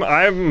Yeah, games.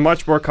 I'm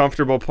much more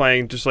comfortable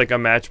playing just like a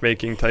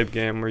matchmaking type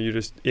game where you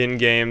just in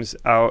games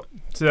out.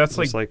 So that's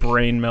Just like like-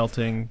 brain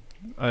melting.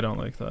 I don't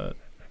like that.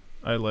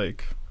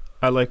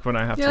 I like when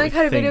I have Do you to like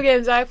how to think. video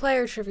games I play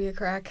or trivia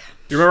crack?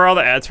 You remember all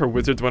the ads for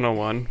Wizards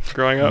 101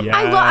 growing up? Yeah.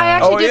 I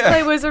actually Oh, did yeah.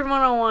 play Wizard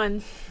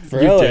 101.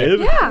 Really? You did?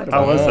 Yeah.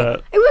 How was Wow.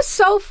 that? It was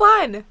so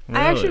fun.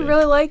 I actually Really?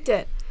 really liked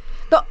it.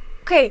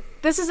 Okay,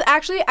 this is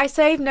actually, I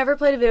say I've never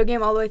played a video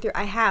game all the way through.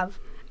 I have.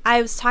 I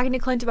was talking to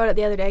Clint about it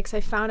the other day because I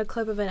found a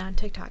clip of it on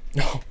TikTok.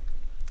 No.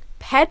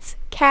 Pets,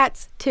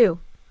 Cats 2.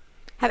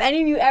 Have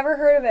any of you ever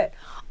heard of it?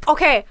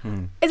 Okay,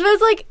 it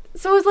was like,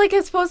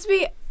 it's supposed to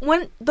be,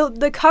 when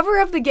the cover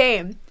of the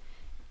game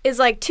is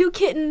like two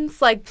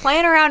kittens like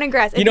playing around in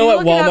grass. You know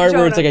at Walmart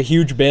where it's like a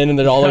huge bin and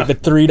then all like the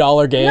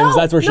 $3 games?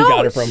 That's where she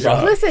got it from,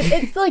 bro. Listen,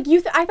 it's like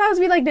I thought it was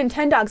gonna be like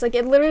Nintendogs. Like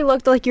it literally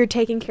looked like you're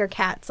taking care of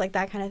cats, like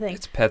that kind of thing.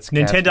 It's Pets,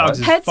 Cats, Nintendogs what?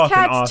 is Pets, fucking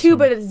Cats awesome. 2,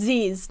 but it's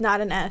Z's,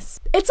 not an S.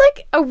 It's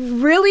like a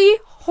really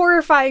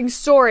horrifying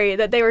story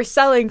that they were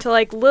selling to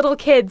like little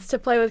kids to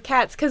play with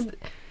cats because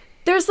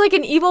there's like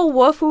an evil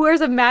wolf who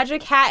wears a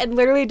magic hat and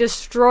literally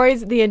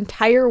destroys the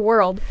entire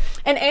world.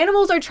 And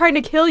animals are trying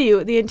to kill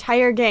you the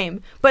entire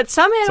game. But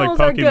some like animals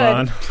are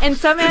Pokemon. good and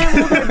some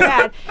animals are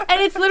bad.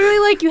 And it's literally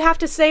like you have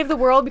to save the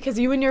world because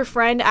you and your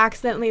friend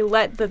accidentally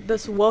let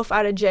this wolf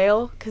out of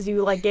jail because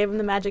you like gave him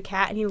the magic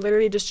hat and he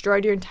literally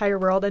destroyed your entire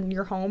world and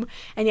your home.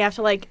 And you have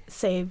to like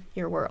save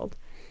your world.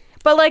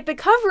 But like the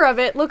cover of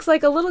it looks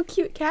like a little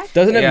cute cat.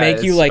 Doesn't it Yeah,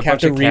 make you it's like a have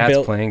bunch to of cats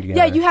rebuild? playing together.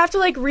 Yeah, you have to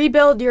like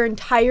rebuild your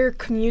entire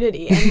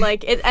community, and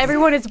like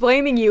everyone is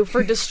blaming you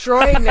for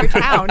destroying their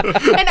town. And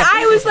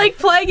I was like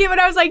playing it when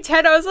I was like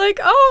 10. I was like,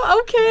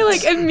 oh, okay.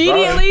 Like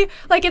immediately,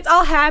 like it's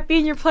all happy,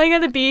 and you're playing on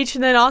the beach,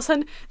 and then all of a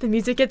sudden the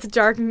music gets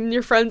dark, and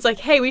your friend's like,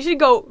 hey, we should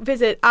go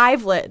visit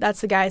Ivelet.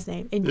 That's the guy's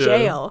name in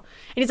jail.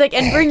 And he's like,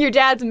 and bring your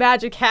dad's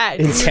magic hat.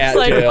 And you're cat just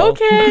like, jail.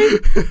 okay.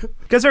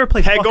 You guys ever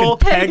play Peggle?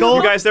 fucking Peggle?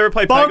 You guys ever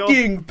play Peggle?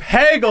 Fucking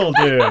Peggle,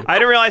 dude. I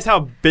didn't realize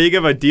how big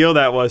of a deal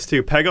that was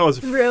too. Peggle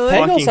is Really?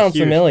 fucking Peggle sounds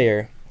huge.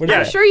 familiar. What is Yeah,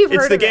 I'm that? sure you've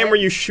it's heard the of game it. where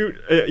you shoot.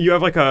 You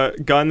have like a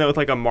gun that with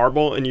like a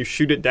marble, and you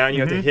shoot it down. You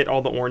have to hit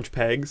all the orange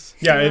pegs.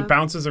 Yeah, Yeah. it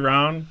bounces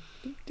around.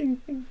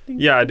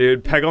 Yeah,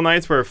 dude, Peggle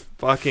nights were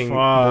fucking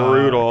Fuck.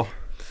 brutal.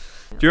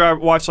 Do you ever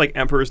watch like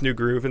Emperor's New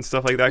Groove and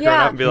stuff like that growing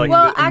up? And be like,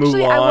 well, the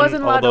actually, I Mulan,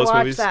 wasn't all allowed to those watch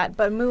movies? that,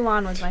 but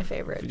Mulan was my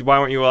favorite. Why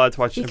weren't you allowed to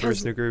watch Because-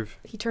 Emperor's New Groove?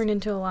 He turned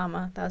into a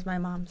llama. That was my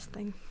mom's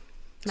thing.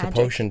 It's a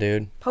potion,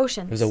 dude.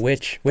 Potions. It was a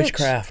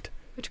Witchcraft.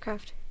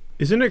 witchcraft.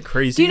 Isn't it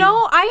crazy? Do you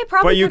know? I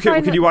probably But you could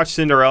find could you watch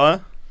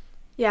Cinderella?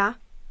 Yeah.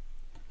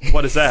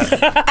 What is that?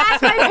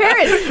 Ask my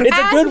parents. It's a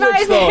Ask good my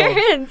witch, though.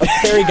 parents.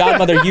 Fairy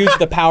godmother used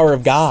the power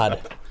of God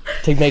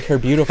to make her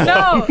beautiful.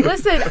 No,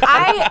 listen.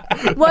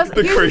 I was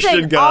The here's Christian the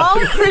thing. God.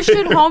 All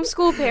Christian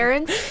homeschool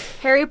parents.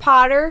 Harry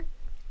Potter,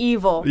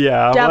 evil.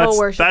 Yeah, well, devil that's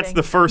worshiping.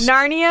 the first.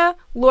 Narnia,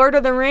 Lord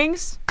of the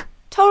Rings,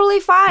 totally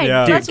fine.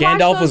 Yeah. Let's Dude, watch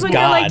Gandalf those was when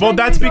you're, God. like, Well, 10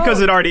 that's years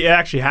because old. it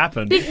actually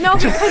happened. No,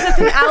 because it's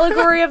an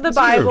allegory of the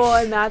Bible,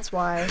 and that's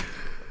why.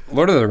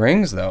 Lord of the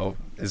Rings, though,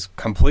 is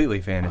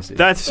completely fantasy.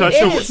 That's such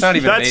It a. is. It's not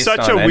even That's based such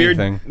on a weird.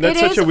 anything. That's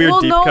It such is. a weird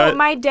well, deep no, cut.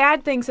 my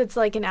dad thinks it's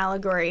like an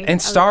allegory. of and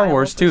the Star Bible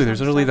Wars, for too. some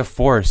There's literally the stuff.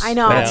 Force. I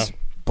know. That's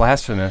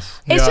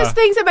blasphemous. It's Yeah. just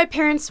things that my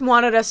parents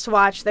wanted us to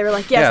watch. They were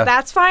like, yes, Yeah.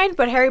 that's fine,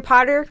 but Harry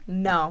Potter,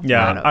 no.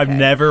 Yeah, not I've okay.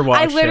 never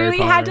watched I literally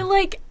Harry had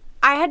Potter. to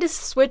I had to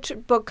switch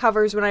book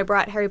covers when I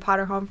brought Harry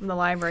Potter home from the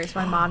library, so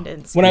my mom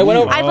didn't see When I went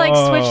over, I'd like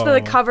switch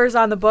the Oh. covers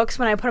on the books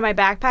when I put in my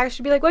backpack.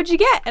 She'd be like, "What'd you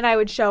get?" And I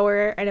would show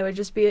her, and it would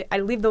just be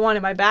I'd leave the one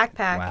in my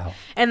backpack, Wow.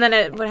 and then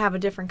it would have a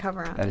different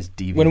cover on. That is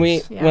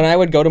devious. Yeah. when I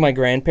would go to my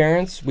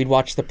grandparents, we'd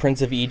watch The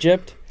Prince of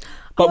Egypt,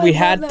 but Oh, we I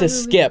had love to that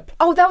movie. skip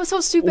Oh, that was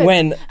so stupid.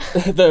 when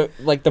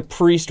the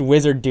priest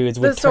wizard dudes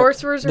would the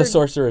sorcerers the were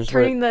sorcerers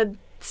were turning the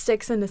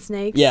sticks into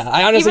snakes. Yeah,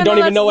 I honestly don't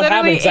though even know what that's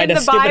happened because I had to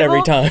literally skip in it the every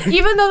Bible, time.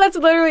 Even though that's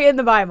literally in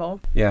the Bible.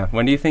 Yeah.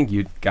 When do you think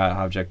you got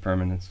object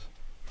permanence?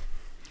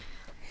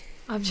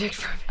 Object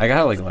for I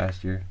got it like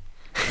last year.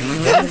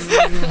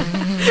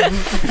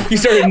 You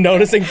started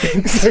noticing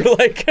things that are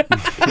like,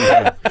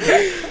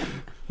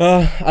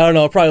 I don't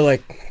know, probably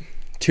like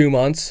 2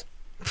 months.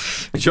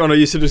 Jonah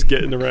used to just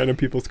get into random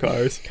people's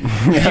cars.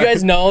 Did you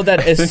guys know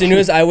that as soon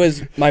as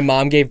my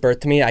mom gave birth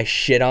to me, I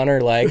shit on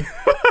her leg?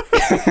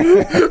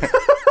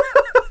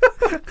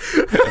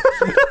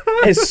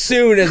 As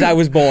soon as I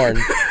was born.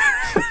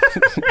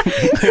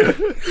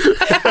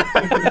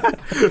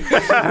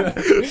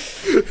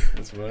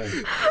 That's funny.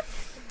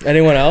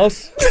 Anyone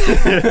else?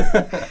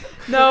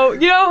 No,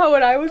 you know how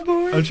when I was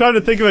born? I'm trying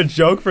to think of a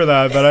joke for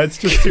that, but it's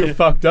just too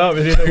fucked up.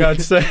 Anything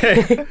I'd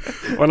say.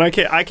 When I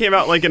came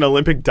out like an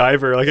Olympic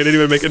diver, like I didn't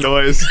even make a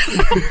noise.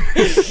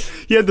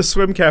 He had the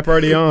swim cap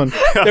already on.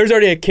 There's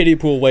already a kiddie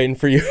pool waiting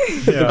for you.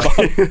 Yeah.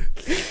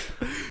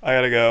 I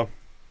gotta go.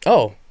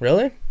 Oh,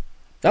 really?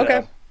 Okay.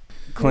 Yeah.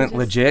 Clint,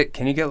 legit,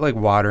 can you get like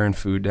water and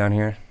food down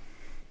here?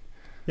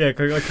 Yeah,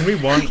 can we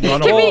run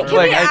Can all we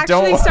like, I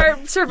don't- actually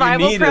start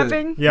survival You need to-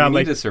 prepping? Yeah, You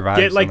like need to survive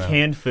get like somehow.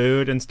 canned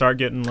food and start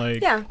getting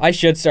like Yeah. I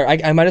should start.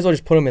 I might as well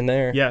just put them in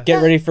there. Yeah.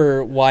 Get ready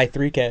for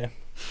Y3K.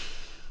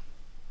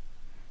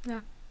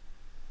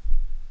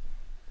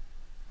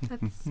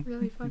 That's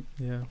really fun.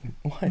 Yeah.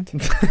 What?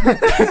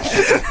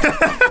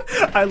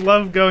 I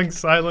love going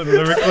silent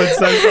whenever Clint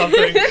says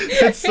something.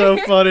 It's so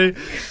funny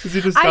because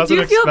he just I doesn't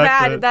do feel expect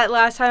bad it. that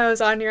last time I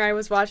was on here, I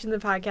was watching the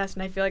podcast,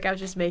 and I feel like I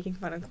was just making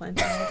fun of Clint.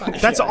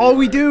 That's all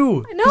we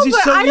do. No, 'cause he's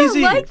but so I don't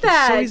easy. like He's so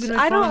that. easy to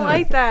I don't find.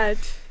 like that.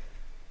 Look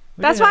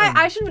That's at why him.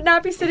 I should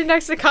not be sitting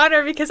next to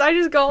Connor because I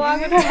just go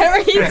along with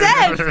whatever he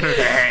says.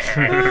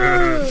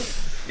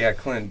 Yeah,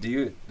 Clint,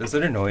 does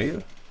it annoy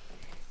you?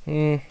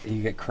 Mm,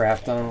 You get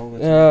crapped on all the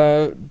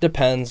time?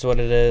 depends what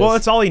it is. Well,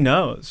 it's all he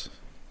knows.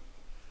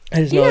 I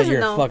just He know that doesn't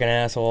you're know. a fucking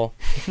asshole.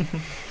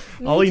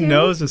 Me All he too.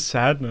 knows is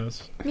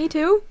sadness. Me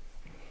too.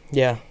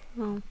 Yeah.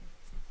 Oh.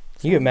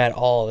 You get mad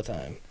all the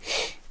time.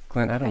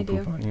 Clint, I don't I do.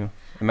 poop on you.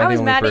 Am I I, was the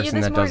only mad at you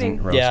person this that doesn't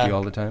morning. roast Yeah. you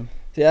all the time?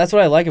 See, that's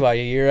what I like about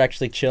you. You're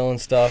actually chill and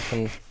stuff,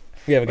 and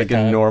we have a Like good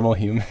a time. normal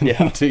human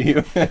Yeah. to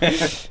you?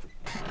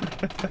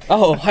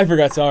 Oh, I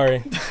forgot. Sorry.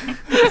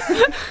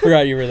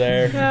 Forgot you were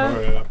there. Yeah. Oh,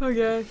 yeah.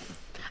 Okay.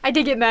 I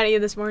did get mad at you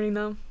this morning,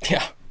 though.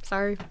 Yeah.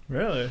 Sorry.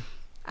 Really?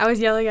 I was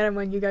yelling at him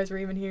when you guys were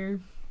even here.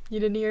 You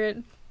didn't hear it.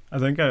 I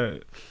think I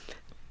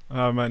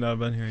might not have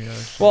been here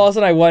yet. Well, all of a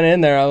sudden I went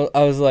in there.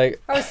 I was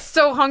like, I was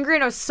so hungry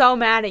and I was so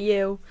mad at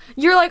you.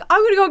 You're like,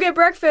 I'm gonna go get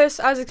breakfast.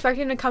 I was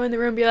expecting to come in the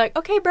room and be like,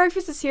 okay,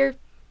 breakfast is here.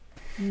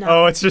 No.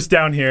 Oh, it's just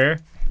down here.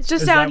 It's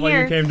just Is down that why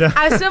here. you came down?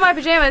 I was still in my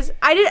pajamas.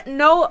 I didn't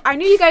know. I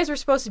knew you guys were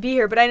supposed to be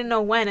here, but I didn't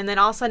know when. And then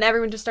all of a sudden,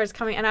 everyone just starts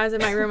coming, and I was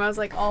in my room. I was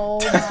like, "Oh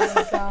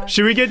my god!"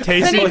 Should we get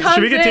Then Tasty? he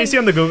Should we get comes Tasty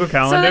in. on the Google So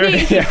Calendar? then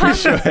he, Yeah, we comes,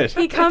 should.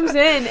 he comes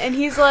in, and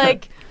he's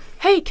like,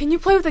 "Hey, can you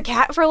play with the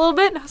cat for a little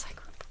bit?" And I was like,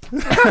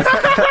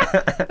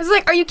 I was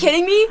like, "Are you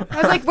kidding me?" I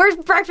was like, "Where's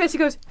breakfast?" He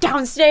goes,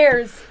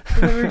 "Downstairs."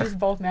 And then we were just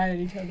both mad at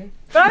each other.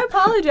 But I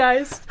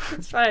apologize.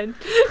 It's fine.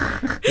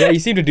 yeah, you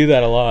seem to do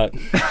that a lot.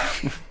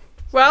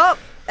 Well,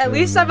 at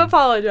least I've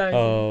apologized.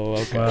 Oh,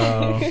 okay.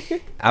 Wow.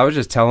 I was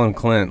just telling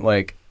Clint,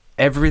 like,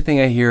 everything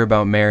I hear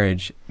about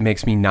marriage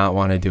makes me not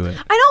want to do it.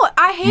 I know.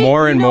 I hate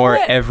More you and know more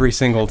what? every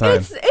single time.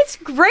 It's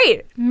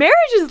great. Marriage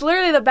is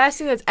literally the best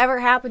thing that's ever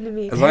happened to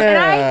me. As long-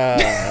 And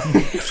Yeah.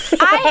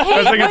 I hate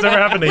Best thing that's when- ever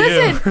happened to you.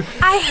 Listen,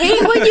 I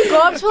hate when you go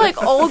up to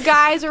like old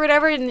guys or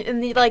whatever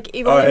and they, like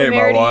you've Oh, only I hate been my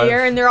married a wife.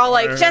 year and they're all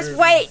like, just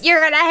wait,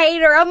 you're gonna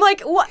hate her. I'm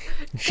like, what?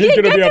 She's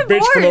Get gonna be a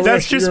bitch for the divorced. That's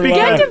rest of just your because-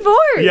 Get life.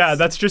 divorced. Yeah,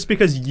 that's just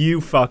because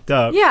you fucked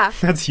up. Yeah.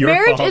 That's your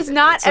Marriage fault. is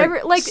not It's like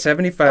ever like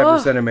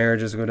 75% of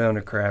marriages go down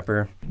to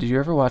crapper. Did you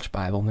ever watch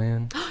Bible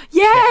Man?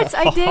 yes,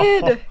 I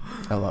did.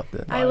 I loved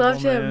it. I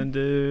loved him. Man,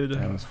 dude.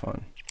 That was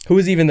fun. Who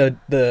was even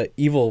the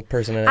evil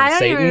person in it? I don't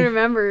Satan? even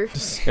remember.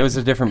 It was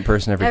a different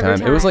person every Every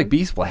time. It was like time.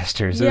 Beast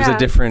Blasters. It was a Yeah.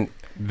 different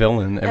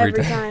villain every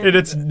time. time. And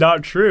it's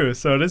not true,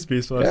 so it is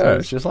Beast Yeah, Blasters.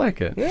 it's just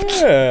like it.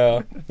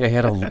 Yeah. Yeah, he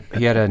had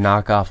a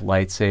knockoff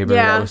lightsaber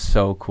Yeah. that was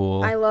so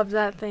cool. I loved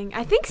that thing.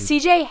 I think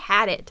CJ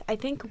had it. I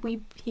think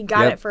he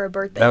got Yep. it for a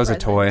birthday. That was a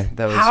present. toy.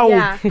 That was How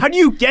Yeah. how do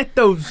you get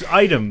those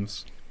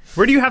items?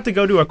 Where do you have to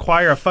go to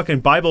acquire a fucking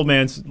Bible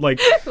Man's like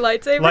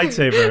lightsaber.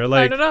 lightsaber? I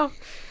Like don't know.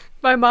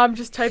 My mom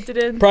just typed it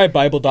in. Probably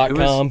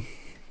Bible.com.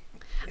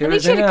 I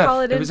think she had to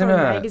call it in was from in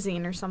a a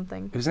magazine or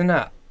something. It was in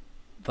a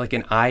like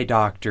an eye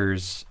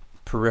doctor's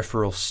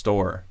peripheral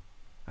store.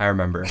 I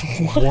remember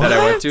that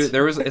I went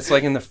to. It's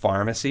like in the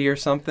pharmacy or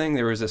something.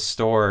 There was a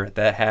store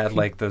that had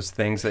like those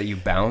things that you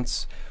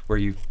bounce, where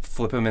you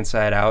flip them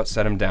inside out,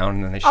 set them down,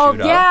 and then they shoot Oh up.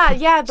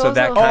 yeah, those So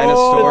that are kind of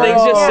The store.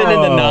 things just sit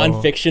in the Oh.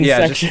 nonfiction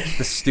Yeah, section. just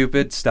the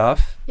stupid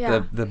stuff.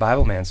 Yeah. The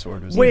Bible Man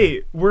sword was.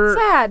 wait, were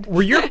sad.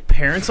 your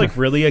parents like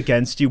really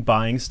against you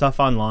buying stuff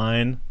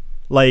online?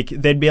 like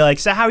they'd be like,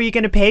 so how are you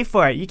going to pay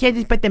for it? You can't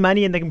just put the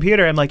money in the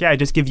computer. I'm like, yeah, I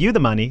just give you the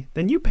money,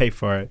 then you pay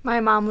for it.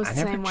 My mom was I the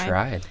never same way.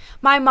 tried.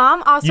 My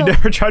mom also. You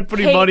never tried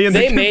putting hates- money in the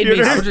They made me.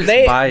 computer? I would just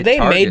They buy made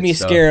Target me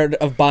stuff. scared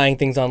of buying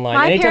things online.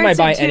 My Anytime I parents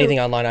buy did too. anything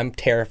online, I'm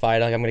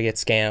terrified. Like I'm gonna get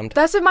scammed.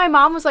 That's what my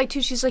mom was like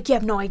too. She's like, you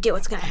have no idea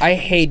what's gonna happen. I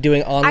hate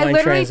doing online I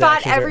literally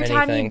thought transactions every or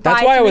time anything. you buy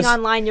That's why I something was.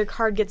 online, your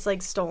card gets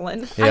like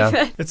stolen.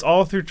 Yeah. It's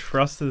all through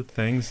trusted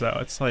things, though.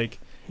 It's like,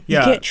 You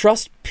yeah, can't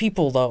trust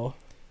people though.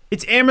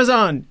 it's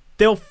Amazon.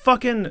 They'll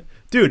fucking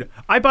dude.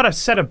 I bought a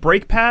set of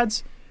brake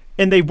pads,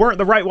 and they weren't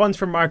the right ones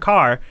for my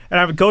car. And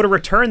I would go to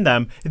return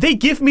them. They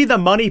give me the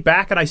money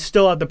back, and I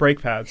still have the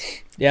brake pads.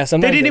 Yeah,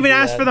 sometimes They didn't even do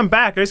ask that. for them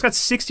back. I just got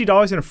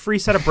 $60 and a free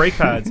set of brake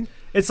pads.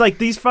 It's like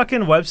these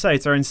fucking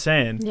websites are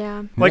insane.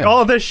 Yeah. Like Yeah.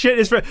 all of this shit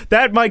is from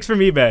that mic's from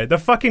eBay. The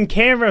fucking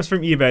camera's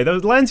from eBay. The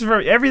lens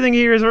from everything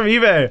here is from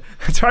eBay.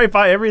 That's why I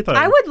buy everything.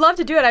 I would love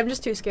to do it. I'm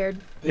just too scared.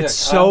 It's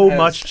so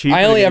much cheaper.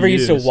 I only to ever get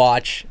used to used.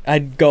 watch.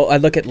 I'd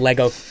look at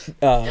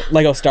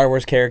Lego Star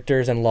Wars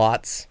characters and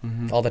lots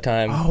all the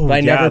time. Oh, but I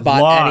yeah, never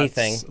bought lots.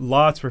 anything.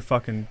 Lots were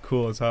fucking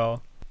cool as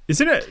hell.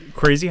 Isn't it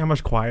crazy how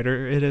much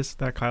quieter it is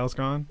that Kyle's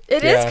gone?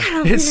 It is Yeah. kind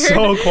of It's weird.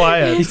 so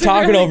quiet. He's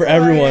talking over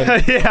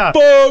everyone. Yeah.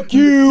 Fuck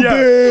you, Yeah.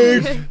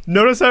 bitch.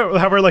 Notice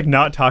how we're like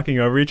not talking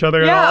over each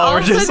other Yeah, at all. all We're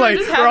of a just sudden like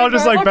we're just we're all having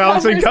just like normal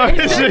balancing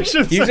conversation.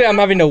 conversations. Usually I'm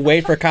having to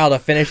wait for Kyle to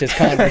finish his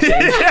conversation.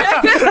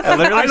 I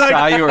literally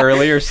saw you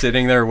earlier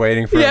sitting there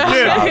waiting for Yeah.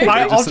 him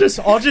to stop. Dude,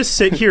 I'll just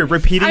sit here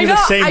repeating I know,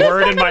 the same I just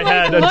word in have my to, like,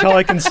 head look- until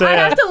I can I say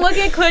have it. to look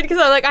at Clint because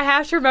I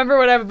have to remember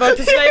what I'm about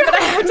to say, but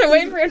I have to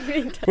wait for it to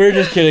be done. We're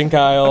just kidding,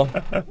 Kyle.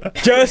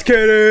 Just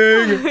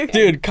kidding.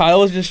 Dude,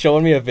 Kyle was just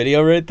showing me a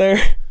video right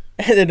there.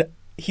 And then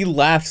he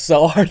laughed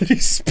so hard that he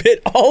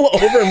spit all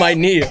over my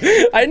knee.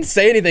 I didn't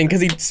say anything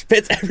because he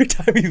spits every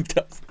time he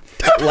does.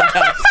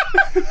 Laughs.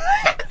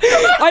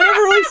 I never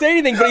really say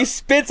anything, but he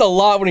spits a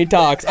lot when he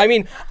talks. I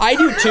mean, I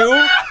do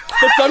too,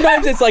 but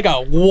sometimes it's like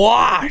a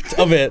waft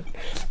of it.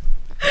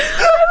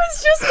 I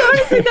was just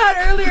noticing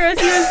that earlier as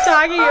he was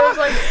talking. I was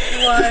like,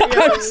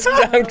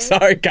 what? I'm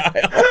sorry,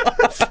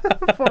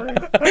 Kyle.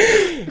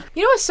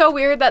 You know what's so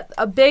weird? That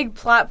a big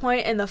plot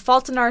point in the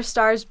Fault in Our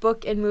Stars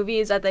book and movie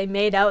is that they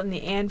made out in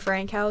the Anne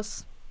Frank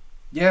house.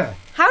 Yeah.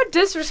 How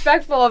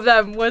disrespectful of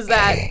them was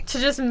that to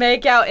just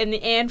make out in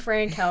the Anne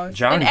Frank house?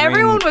 John and Green-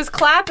 everyone was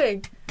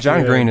clapping.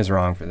 John Yeah. Green is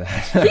wrong for that.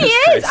 He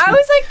is. I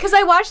was like, because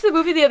I watched the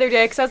movie the other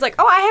day because I was like,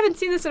 oh, I haven't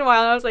seen this in a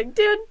while. And I was like,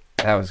 dude.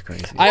 That was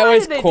crazy. I Why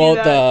always did they do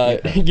quote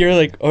that? you're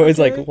like, always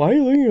like, Okay. why are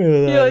you looking at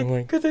that? You're I'm like,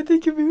 like, because I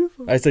think you're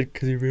beautiful. I said,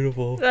 because you're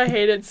beautiful. I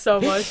hate it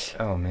so much.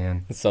 Oh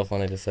man. It's so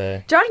funny to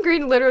say. John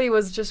Green literally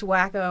was just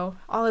wacko.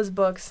 All his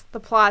books, the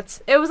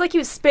plots. It was like he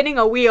was spinning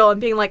a wheel and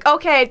being like,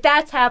 okay,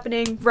 that's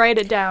happening. Write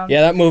it down.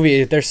 Yeah, that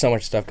movie, there's so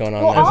much stuff going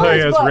on Well, there. It's all like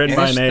his it was books. written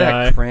by It's an that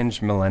AI.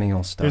 cringe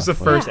millennial stuff. It was the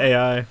like- first Yeah.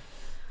 AI.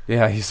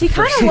 Yeah, he's He the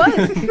kind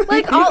first. of was.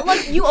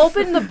 Like you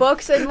open the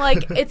books and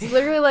like it's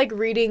literally like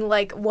reading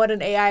like what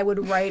an AI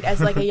would write as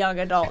like a young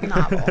adult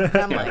novel. And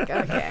I'm like,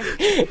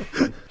 okay.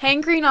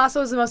 Hank Green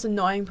also is the most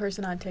annoying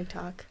person on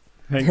TikTok.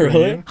 Hank Really?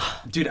 Green.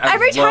 Dude, I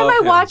Every time love I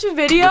him. watch a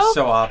video, We're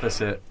so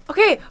opposite.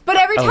 okay, but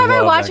every I time I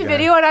love watch that a guy.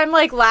 video and I'm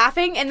like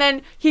laughing, and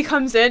then he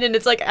comes in and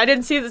it's like I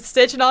didn't see the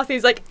stitch and all.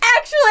 He's like,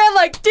 actually, I'm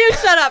like, dude,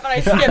 shut up, and I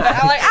skip it.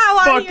 I'm like, I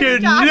want to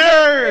Fucking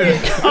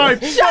nerd! I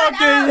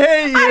fucking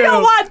hate you! I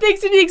don't want things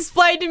to be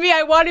explained to me.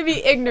 I want to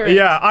be ignorant.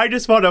 Yeah, I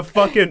just want to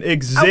fucking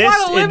exist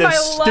live in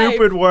this my life.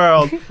 stupid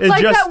world and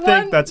Like just that think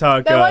one- that's how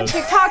it That one goes.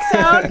 TikTok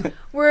sound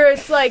where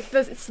it's like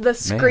the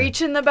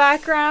screech in the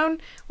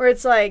background, where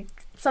it's like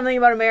something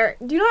about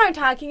America. Do you know what I'm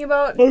talking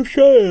about? I'm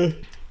sure.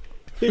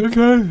 I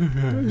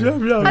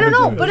don't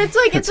know, but it's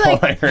like All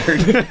I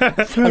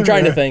heard. I'm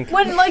trying to think.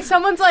 when like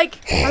someone's like,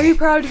 "Are you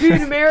proud to be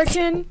an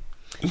American?"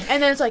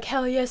 And then it's like,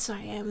 "Hell yes, I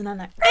am." And then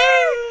like,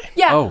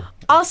 yeah. Oh.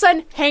 All of a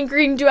sudden, Hank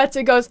Green duets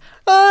it goes,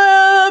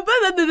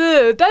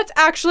 that's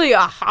actually a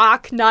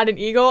hawk, not an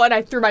eagle. And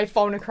I threw my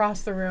phone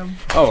across the room.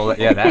 Oh,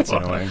 yeah, that's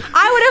annoying.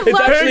 I would have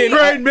loved actually to.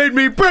 an- Rain made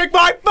me break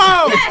my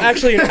phone!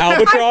 Actually, an I'm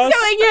albatross.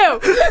 suing you.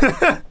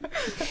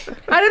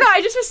 I don't know.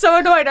 I just was so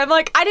annoyed. I'm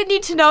like, I didn't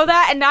need to know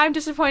that, and now I'm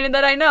disappointed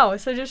that I know.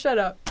 So just shut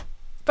up.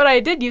 But I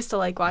did used to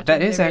like watching.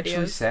 That is their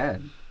actually videos.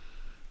 sad.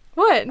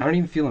 What? I don't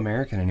even feel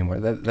American anymore. I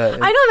know that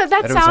that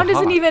it was a sound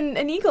isn't hawk. even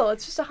an eagle.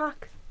 It's just a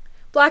hawk.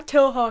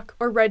 Black-tailed hawk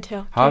or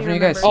red-tail. How Can't often even you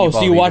guys remember. Oh,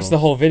 so you watched the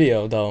whole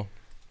video, though.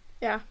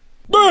 Yeah.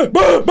 Bah,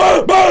 bah,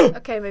 bah, bah.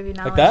 Okay, maybe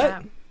not Like like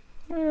that? that.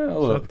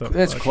 Well, Shut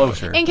the it's fuck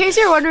closer. In case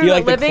you're wondering Do you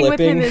what like the living with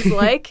him clipping? is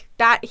like,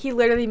 that he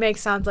literally makes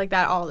sounds like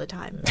that all the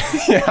time.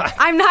 Yeah.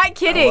 I'm not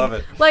kidding. love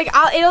it. Like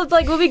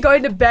we'll be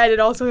going to bed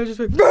and also he'll just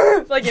be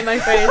like in my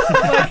face.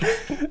 I'm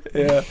like,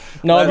 Yeah.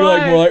 No, I'd be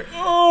like Why? more like,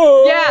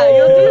 oh. yeah,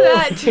 you'll do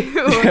that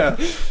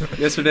too. Yeah.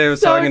 Yesterday I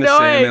was So talking to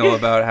annoying. Samuel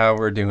about how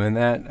we're doing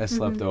that. I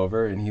slept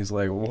over and he's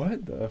like,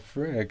 "What the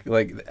frick?"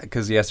 Like,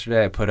 because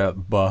yesterday I put up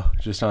 "buh"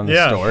 just on the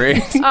Yeah.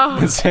 story, Oh.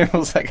 and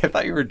Samuel's like, "I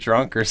thought you were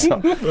drunk or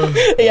something."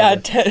 Yeah,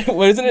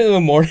 what isn't it in the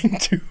morning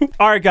too?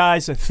 All right,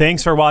 guys,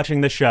 thanks for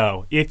watching the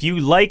show. If you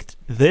liked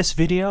this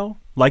video,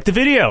 like the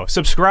video,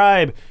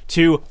 subscribe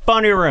to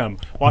Funny Room,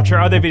 watch our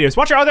other videos,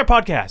 watch our other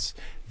podcasts.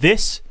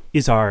 This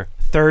is our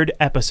 3rd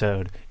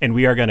episode, and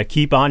we are going to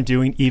keep on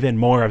doing even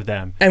more of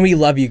them. And we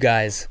love you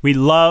guys. We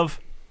love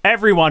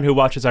everyone who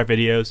watches our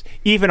videos,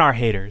 even our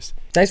haters.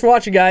 Thanks for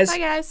watching, guys. Bye,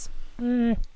 guys.